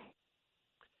no?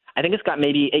 I think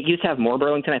it used to have more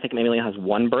Burlington. I think maybe only has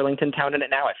one Burlington town in it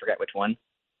now. I forget which one.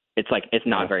 It's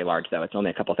not very large though. It's only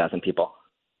a couple thousand people.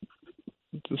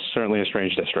 It's certainly a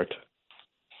strange district.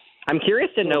 I'm curious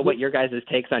to know what your guys'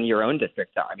 takes on your own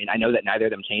districts are. I mean, I know that neither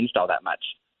of them changed all that much,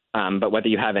 but whether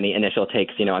you have any initial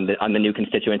takes, on the new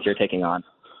constituents you're taking on.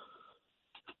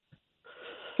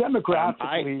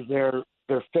 Demographically,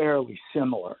 they're fairly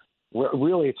similar.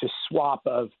 Really, it's a swap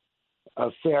of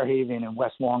Fairhaven and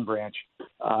West Long Branch,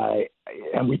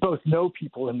 and we both know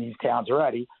people in these towns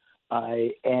already.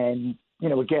 And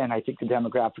again, I think the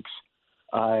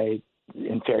demographics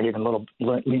in Fairhaven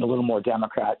lean a little more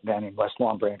Democrat than in West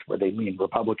Long Branch, where they lean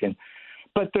Republican.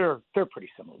 But they're pretty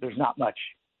similar. There's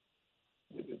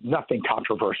nothing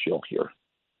controversial here.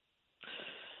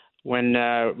 When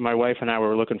my wife and I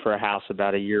were looking for a house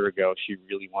about a year ago, she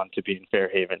really wanted to be in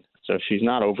Fairhaven. So she's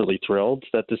not overly thrilled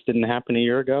that this didn't happen a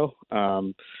year ago.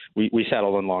 We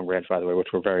settled in Long Branch, by the way, which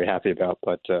we're very happy about.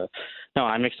 But no,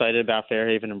 I'm excited about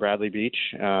Fairhaven and Bradley Beach.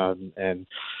 And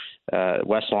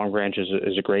West Long Branch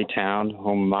is a great town,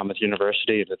 home of Monmouth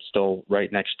University, and it's still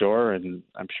right next door. And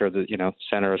I'm sure that,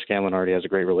 Senator O'Conlon already has a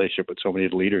great relationship with so many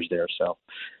of the leaders there. So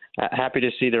happy to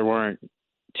see there weren't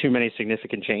too many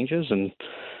significant changes. And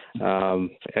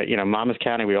Monmouth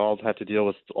County, we all have to deal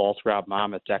with all throughout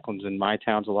Monmouth. Declan's in my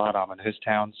towns a lot. I'm in his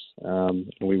towns.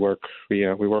 And we work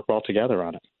well together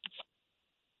on it.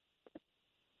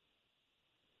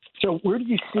 So where do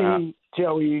you see,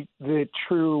 Joey, the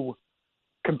true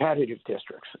competitive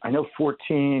districts? I know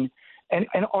 14. And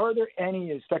are there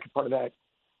any, as second part of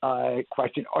that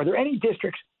question, are there any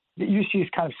districts that you see as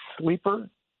kind of sleeper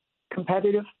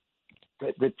competitive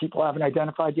that people haven't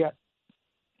identified yet?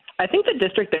 I think the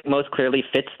district that most clearly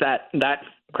fits that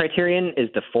criterion is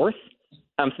the 4th.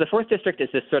 So the 4th district is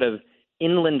this sort of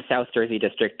inland South Jersey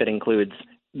district that includes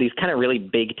these kind of really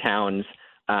big towns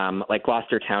like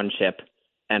Gloucester Township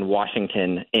and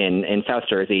Washington in South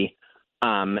Jersey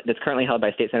that's currently held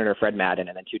by State Senator Fred Madden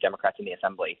and then 2 Democrats in the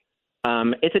Assembly.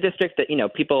 It's a district that,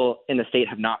 people in the state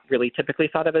have not really typically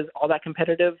thought of as all that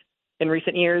competitive in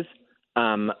recent years.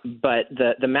 But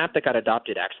the map that got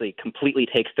adopted actually completely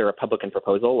takes the Republican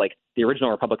proposal, like the original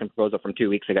Republican proposal from 2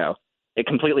 weeks ago. It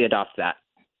completely adopts that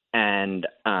and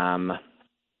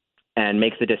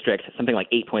makes the district something like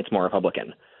 8 points more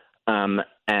Republican.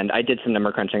 And I did some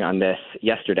number crunching on this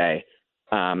yesterday.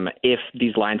 If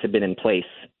these lines had been in place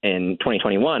in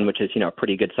 2021, which is, a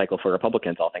pretty good cycle for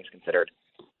Republicans, all things considered,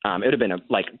 it would have been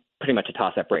pretty much a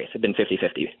toss-up race. It had been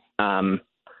 50-50.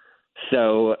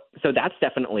 So that's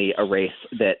definitely a race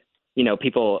that,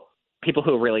 people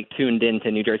who have really tuned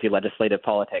into New Jersey legislative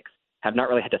politics have not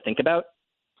really had to think about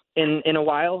in a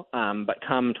while. But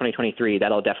come 2023,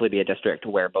 that'll definitely be a district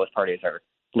where both parties are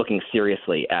looking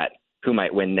seriously at who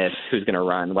might win this, who's going to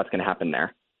run, what's going to happen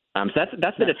there. So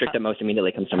that's the district that most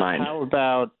immediately comes to mind.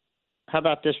 How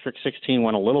about District 16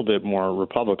 went a little bit more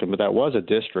Republican, but that was a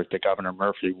district that Governor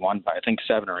Murphy won by, I think,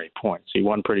 7 or 8 points. He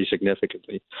won pretty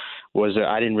significantly.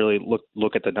 I didn't really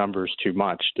look at the numbers too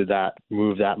much. Did that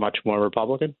move that much more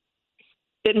Republican?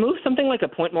 It moved something like a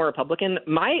point more Republican.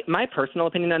 My personal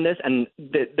opinion on this, and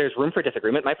there's room for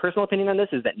disagreement, my personal opinion on this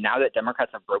is that now that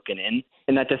Democrats have broken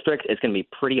in that district, it's going to be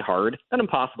pretty hard, not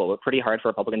impossible, but pretty hard for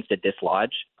Republicans to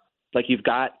dislodge. Like, you've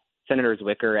got Senator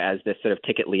Zwicker as this sort of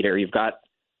ticket leader. You've got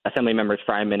Assembly members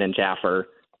Fryman and Jaffer.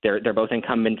 They're both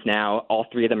incumbents now. All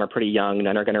 3 of them are pretty young.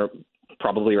 None are going to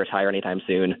probably retire anytime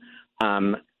soon.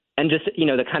 And just,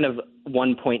 the kind of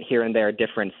 1 point here and there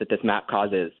difference that this map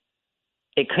causes,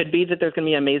 it could be that there's going to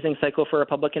be an amazing cycle for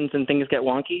Republicans and things get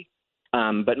wonky.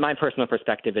 But my personal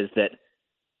perspective is that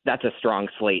that's a strong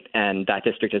slate, and that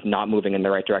district is not moving in the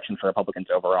right direction for Republicans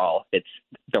overall.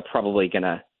 They're probably going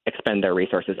to expend their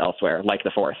resources elsewhere, like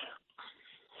the 4th.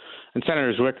 And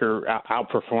Senator Zwicker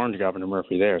outperformed Governor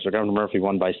Murphy there. So Governor Murphy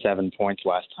won by 7 points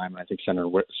last time, and I think Senator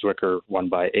Zwicker won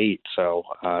by 8. So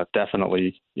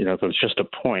definitely, if it's just a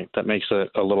point, that makes it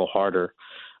a little harder.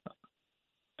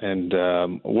 And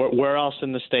where else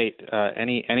in the state?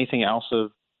 Anything else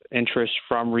of interest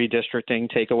from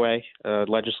redistricting, takeaway,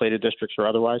 legislative districts or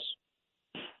otherwise?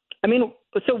 I mean,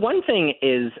 so one thing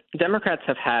is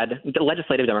the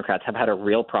legislative Democrats have had a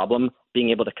real problem being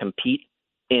able to compete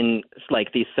in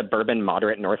like these suburban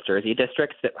moderate North Jersey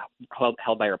districts that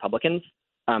held by Republicans.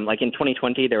 Like in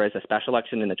 2020, there was a special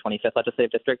election in the 25th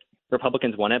legislative district.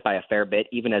 Republicans won it by a fair bit,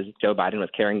 even as Joe Biden was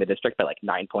carrying the district by like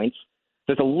 9 points.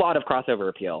 There's a lot of crossover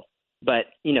appeal. But,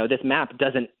 this map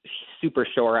doesn't super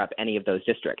shore up any of those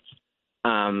districts.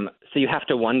 So you have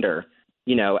to wonder,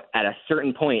 at a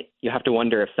certain point, you have to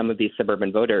wonder if some of these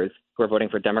suburban voters who are voting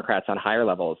for Democrats on higher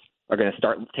levels are going to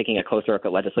start taking a closer look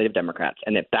at legislative Democrats.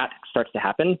 And if that starts to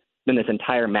happen, then this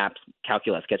entire map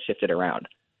calculus gets shifted around.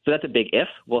 So that's a big if.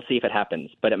 We'll see if it happens,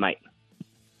 but it might.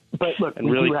 But look, and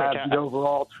we really do have the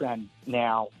overall trend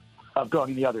now of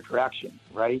going the other direction,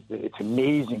 right? It's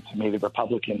amazing to me the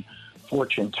Republican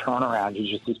fortune turnaround is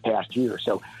just this past year.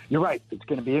 So you're right. It's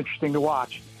going to be interesting to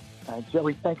watch.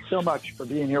 Joey, thanks so much for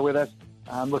being here with us.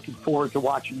 I'm looking forward to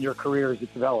watching your career as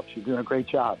it develops. You're doing a great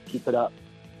job. Keep it up.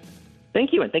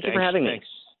 Thank you, and thank you for having me.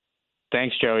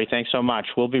 Thanks, Joey. Thanks so much.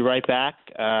 We'll be right back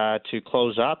to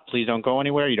close up. Please don't go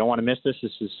anywhere. You don't want to miss this.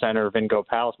 This is Senator Vin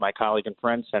Gopal. It's my colleague and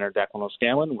friend, Senator Declan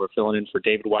O'Conlon. We're filling in for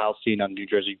David Wildstein on New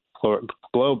Jersey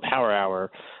Globe Power Hour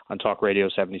on Talk Radio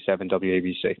 77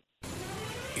 WABC.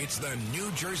 It's the New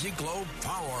Jersey Globe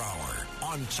Power Hour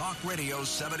on Talk Radio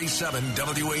 77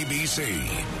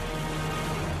 WABC.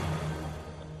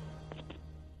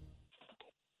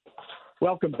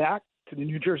 Welcome back to the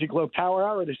New Jersey Globe Power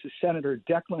Hour. This is Senator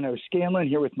Declan O'Conlon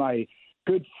here with my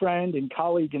good friend and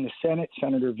colleague in the Senate,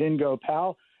 Senator Vin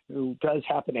Gopal, who does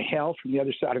happen to hail from the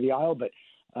other side of the aisle. But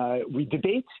we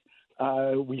debate.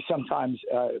 We sometimes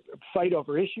fight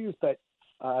over issues, but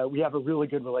we have a really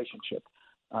good relationship.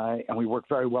 And we work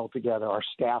very well together, our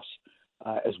staffs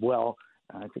as well.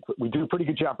 I think we do a pretty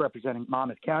good job representing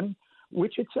Monmouth County,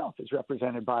 which itself is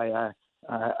represented by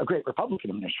a great Republican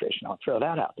administration. I'll throw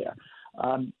that out there.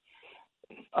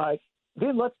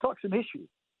 Then let's talk some issues.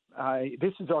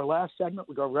 This is our last segment.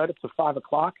 We go right up to 5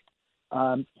 o'clock.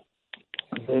 The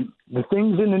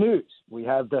things in the news. We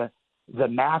have the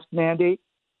mask mandate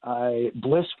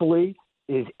blissfully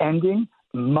is ending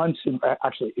months.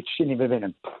 Actually, it shouldn't even have been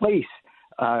in place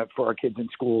for our kids in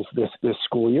schools this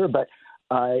school year, but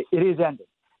it is ending.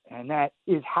 And that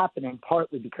is happening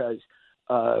partly because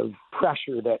of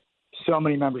pressure that so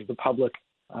many members of the public,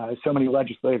 so many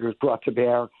legislators brought to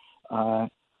bear.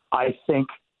 I think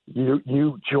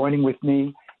you joining with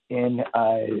me in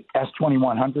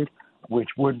S2100, which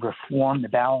would reform the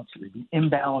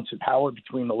imbalance of power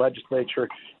between the legislature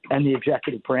and the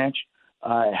executive branch,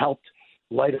 helped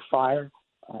light a fire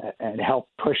and help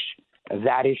push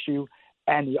that issue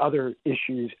and the other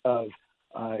issues of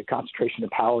concentration of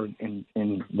power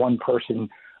in one person,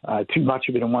 too much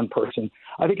of it in one person.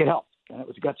 I think it helped, and it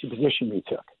was a gutsy position we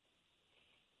took.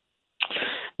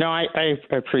 No, I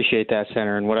appreciate that,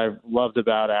 Senator. And what I've loved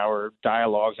about our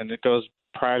dialogues, and it goes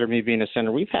prior to me being a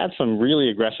senator, we've had some really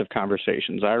aggressive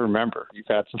conversations. I remember you've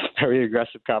had some very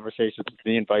aggressive conversations with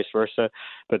me and vice versa.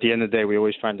 But at the end of the day, we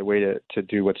always find a way to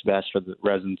do what's best for the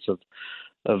residents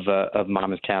of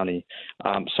Monmouth County.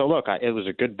 So look, it was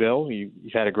a good bill. You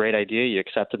had a great idea. You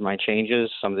accepted my changes,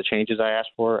 some of the changes I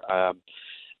asked for.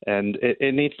 And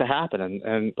it needs to happen.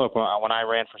 And look, when I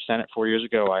ran for Senate 4 years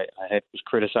ago, I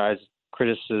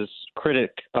was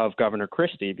critic of Governor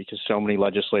Christie because so many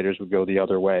legislators would go the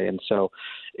other way. And so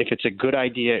if it's a good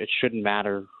idea, it shouldn't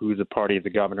matter who the party of the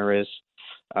governor is.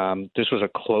 This was a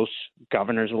close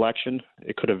governor's election.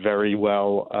 It could have very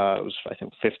well, it was, I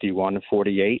think,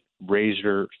 51-48,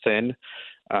 razor thin.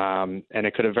 And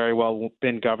it could have very well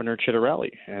been Governor Chitterelli.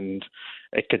 And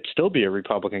it could still be a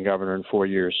Republican governor in 4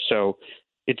 years. So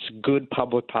it's good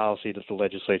public policy that the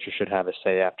legislature should have a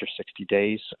say after 60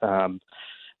 days.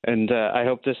 And I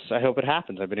hope it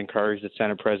happens. I've been encouraged that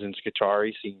Senate President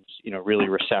Scutari seems, really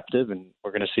receptive, and we're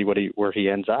going to see where he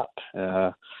ends up.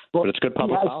 But it's good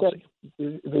public policy.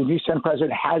 The new Senate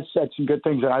President has said some good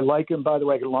things, and I like him. By the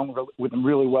way, I get along with him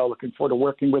really well. Looking forward to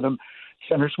working with him.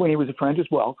 Senator Sweeney was a friend as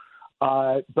well.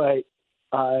 But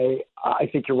I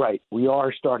think you're right. We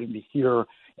are starting to hear,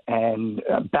 and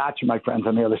back to my friends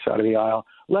on the other side of the aisle,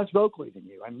 less vocally than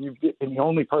you. I mean, you've been the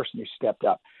only person who stepped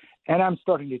up. And I'm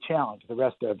starting to challenge the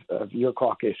rest of your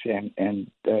caucus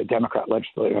and Democrat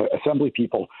legislative assembly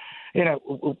people.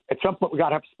 At some point we got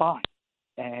to have spine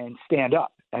and stand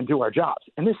up and do our jobs.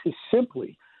 And this is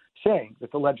simply saying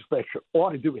that the legislature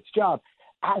ought to do its job,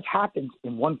 as happens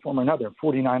in one form or another in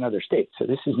 49 other states. So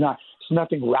it's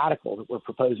nothing radical that we're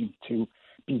proposing to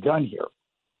be done here.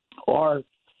 Or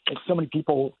so many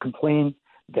people complain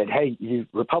that, hey, you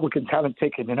Republicans haven't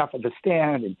taken enough of a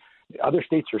stand and other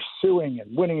states are suing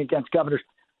and winning against governors.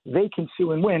 They can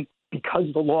sue and win because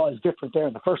the law is different there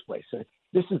in the first place. So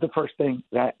this is the first thing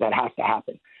that has to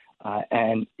happen.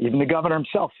 And even the governor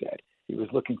himself said he was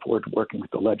looking forward to working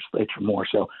with the legislature more.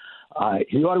 So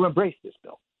he ought to embrace this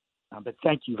bill. But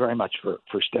thank you very much for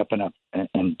stepping up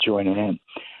and joining in.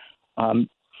 A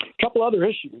couple other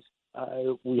issues.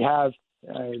 We have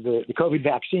the COVID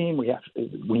vaccine.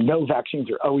 We know vaccines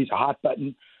are always a hot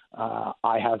button.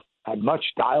 I have had much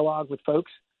dialogue with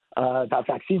folks about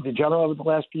vaccines in general over the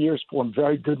last few years, formed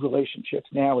very good relationships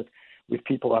now with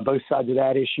people on both sides of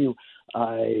that issue.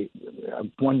 A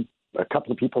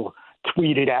couple of people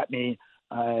tweeted at me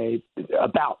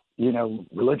about,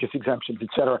 religious exemptions, et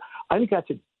cetera. I think that's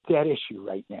a dead issue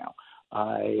right now,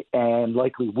 and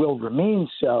likely will remain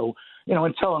so,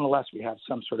 until and unless we have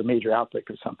some sort of major outbreak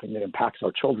of something that impacts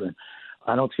our children.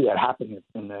 I don't see that happening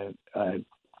in the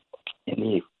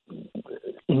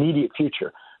immediate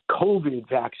future. COVID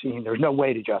vaccine, there's no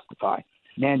way to justify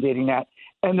mandating that,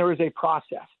 and there is a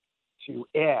process to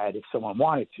add, if someone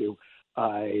wanted to,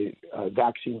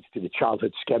 vaccines to the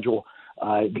childhood schedule.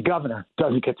 The governor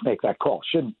doesn't get to make that call,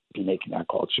 shouldn't be making that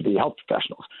call. It should be health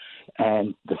professionals,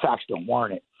 and the facts don't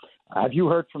warrant it. Have you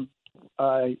heard from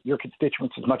your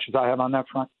constituents as much as I have on that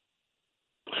front?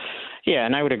 Yeah,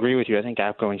 and I would agree with you. I think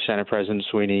outgoing Senate President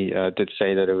Sweeney did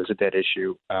say that it was a dead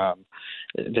issue.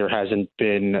 There hasn't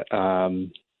been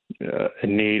a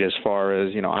need as far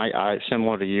as, I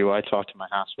similar to you, I talk to my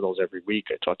hospitals every week.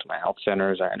 I talk to my health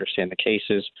centers. I understand the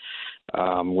cases.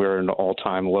 We're in an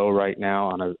all-time low right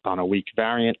now on a weak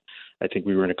variant. I think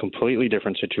we were in a completely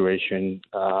different situation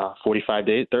 45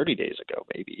 days, 30 days ago,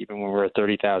 maybe, even when we were at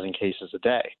 30,000 cases a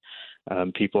day.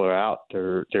 People are out,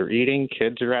 they're eating,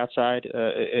 kids are outside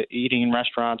eating in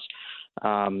restaurants.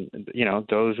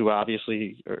 Those who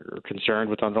obviously are concerned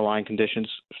with underlying conditions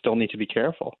still need to be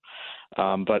careful.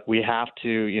 But we have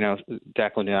to,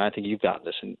 Declan, and I think you've got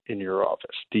this in your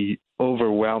office, the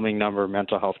overwhelming number of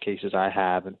mental health cases I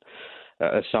have, and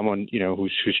as someone, who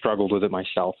struggled with it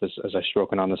myself, as I've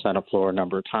spoken on the Senate floor a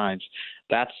number of times,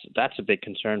 that's a big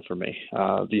concern for me.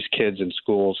 These kids in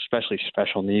schools, especially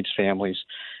special needs families,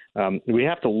 we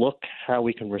have to look how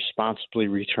we can responsibly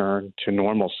return to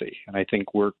normalcy. And I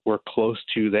think we're close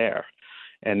to there.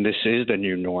 And this is the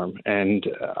new norm. And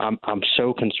I'm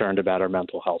so concerned about our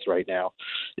mental health right now.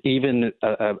 Even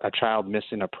a child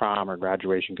missing a prom or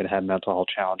graduation can have mental health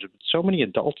challenges. But so many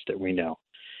adults that we know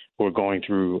who are going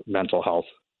through mental health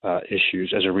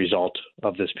issues as a result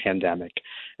of this pandemic.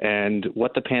 And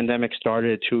what the pandemic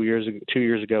started 2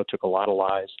 years ago took a lot of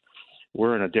lives.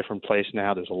 We're in a different place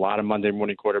now. There's a lot of Monday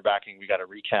morning quarterbacking. We got to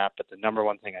recap. But the number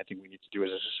one thing I think we need to do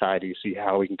as a society is see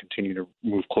how we can continue to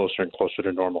move closer and closer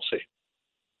to normalcy.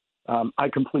 I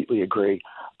completely agree.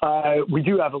 We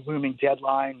do have a looming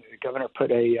deadline. The governor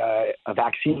put a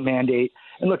vaccine mandate.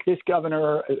 And look, this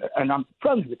governor, and I'm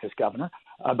friendly with this governor,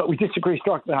 but we disagree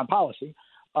starkly on policy,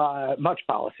 much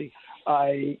policy.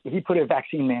 He put a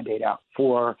vaccine mandate out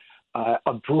for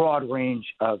a broad range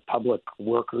of public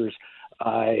workers,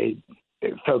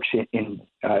 folks in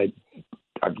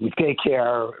with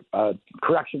daycare,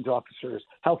 corrections officers,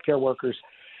 healthcare workers.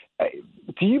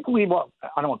 Do you believe, well,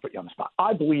 I don't want to put you on the spot.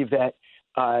 I believe that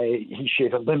he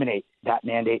should eliminate that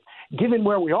mandate, given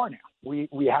where we are now.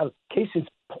 We have cases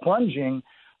plunging,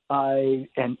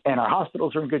 and our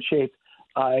hospitals are in good shape.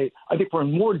 I think we're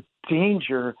in more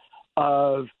danger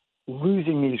of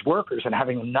losing these workers and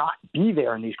having them not be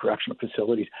there in these correctional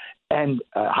facilities and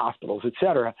hospitals, et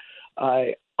cetera.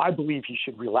 I believe he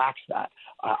should relax that.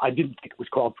 I didn't think it was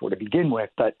called for to begin with,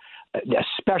 but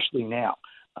especially now,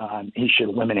 he should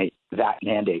eliminate that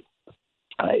mandate.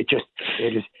 It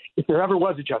is. If there ever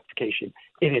was a justification,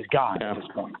 it is gone at this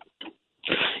point.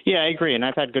 Yeah, I agree, and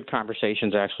I've had good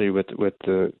conversations actually with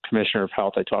the Commissioner of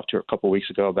Health. I talked to her a couple of weeks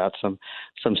ago about some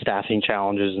staffing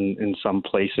challenges in some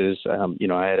places.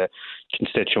 I had a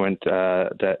constituent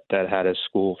that had a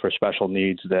school for special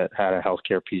needs that had a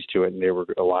healthcare piece to it, and there were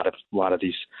a lot of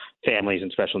these families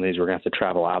and special needs were going to have to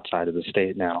travel outside of the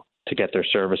state now to get their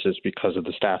services because of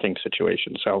the staffing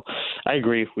situation. So I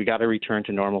agree. We got to return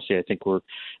to normalcy. I think we're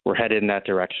headed in that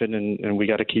direction, and we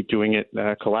got to keep doing it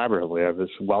collaboratively. I was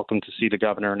welcome to see the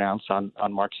governor announce on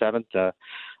March 7th.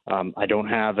 I don't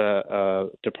have a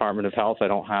Department of Health. I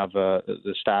don't have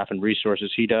the staff and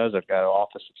resources he does. I've got an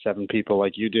office of 7 people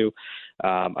like you do.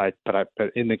 But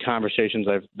in the conversations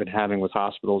I've been having with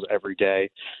hospitals every day,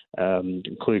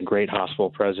 including great hospital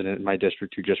president in my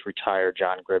district who just retired,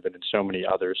 John Gribben, and so many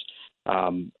others,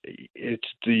 it's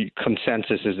the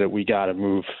consensus is that we got to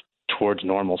move towards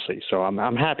normalcy. So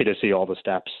I'm happy to see all the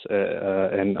steps,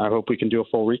 and I hope we can do a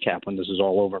full recap when this is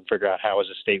all over and figure out how as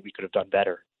a state we could have done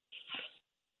better.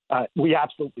 We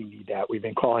absolutely need that. We've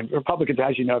been calling, Republicans,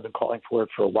 as you know, have been calling for it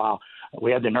for a while. We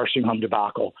had the nursing home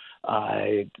debacle,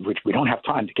 which we don't have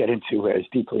time to get into as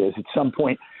deeply as at some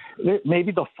point.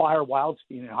 Maybe they'll fire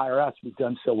Wildstein and hire us. We've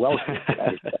done so well.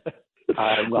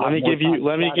 Let me give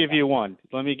you one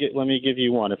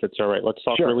if it's all right. Let's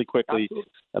talk really quickly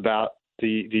about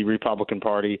the Republican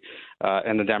Party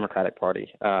and the Democratic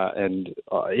Party.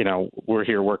 We're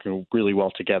here working really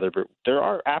well together, but there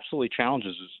are absolutely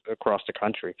challenges across the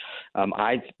country.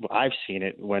 I've seen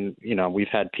it when, we've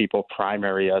had people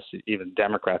primary us, even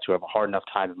Democrats who have a hard enough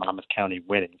time in Monmouth County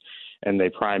winning, and they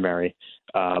primary.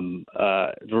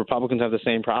 The Republicans have the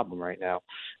same problem right now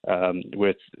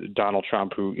with Donald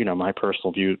Trump, who, my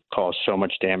personal view, caused so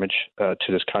much damage to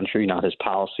this country, not his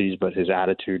policies, but his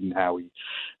attitude and how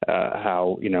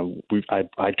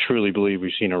I truly believe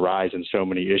we've seen a rise in so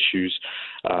many issues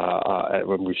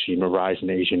when we've seen a rise in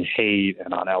Asian hate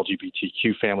and on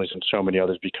LGBTQ families and so many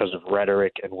others because of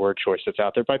rhetoric and word choice that's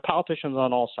out there by politicians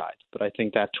on all sides. But I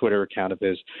think that Twitter account of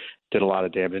his did a lot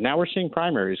of damage. And now we're seeing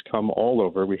primaries come all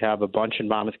over. We have a bunch in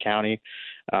Monmouth County.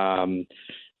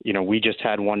 We just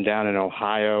had one down in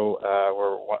Ohio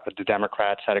where the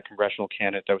Democrats had a congressional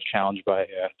candidate that was challenged by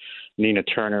Nina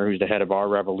Turner, who's the head of Our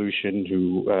Revolution,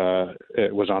 who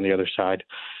was on the other side.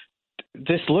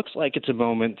 This looks like it's a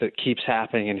moment that keeps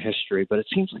happening in history, but it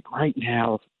seems like right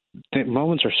now the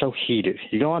moments are so heated.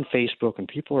 You go on Facebook and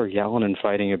people are yelling and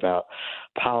fighting about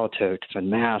politics and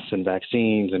masks and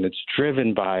vaccines, and it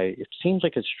seems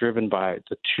like it's driven by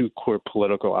the two core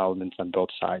political elements on both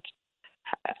sides.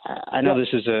 I know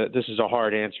this is a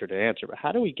hard answer to answer, but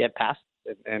how do we get past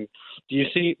it? And do you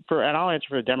see and I'll answer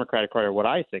for the Democratic Party what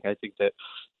I think. I think that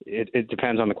it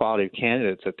depends on the quality of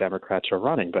candidates that Democrats are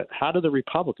running, but how do the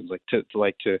Republicans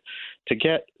to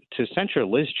get to censure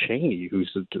Liz Cheney,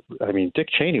 Dick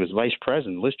Cheney was vice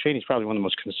president. Liz Cheney is probably one of the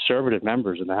most conservative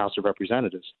members in the House of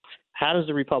Representatives. How does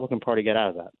the Republican Party get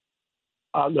out of that?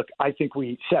 Look, I think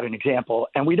we set an example,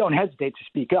 and we don't hesitate to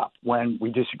speak up when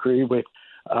we disagree with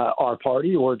our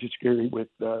party or disagree with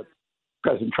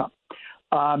President Trump.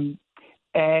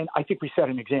 And I think we set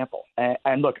an example.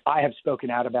 And look, I have spoken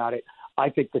out about it. I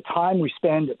think the time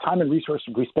and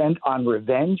resources we spend on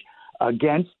revenge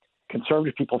against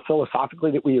conservative people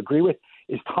philosophically that we agree with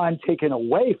is time taken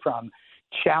away from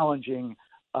challenging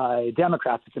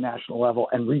Democrats at the national level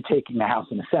and retaking the House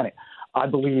and the Senate. I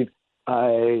believe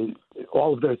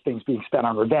all of those things being spent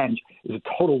on revenge is a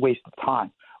total waste of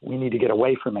time. We need to get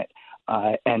away from it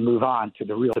and move on to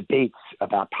the real debates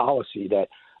about policy that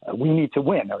we need to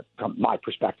win. Or from my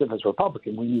perspective as a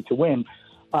Republican, we need to win.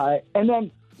 And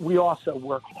then we also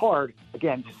work hard,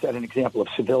 again, to set an example of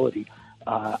civility,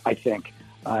 I think.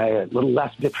 A little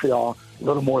less vitriol, a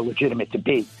little more legitimate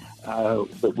debate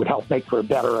that would help make for a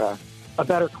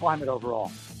better climate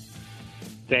overall.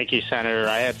 Thank you, Senator.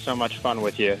 I had so much fun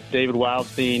with you. David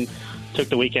Wildstein took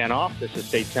the weekend off. This is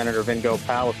State Senator Vin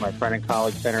Gopal with my friend and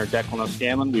colleague, Senator Declan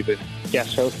O'Conlon. We've been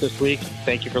guest hosts this week.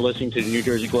 Thank you for listening to the New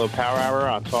Jersey Globe Power Hour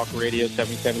on Talk Radio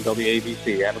 77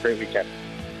 WABC. Have a great weekend.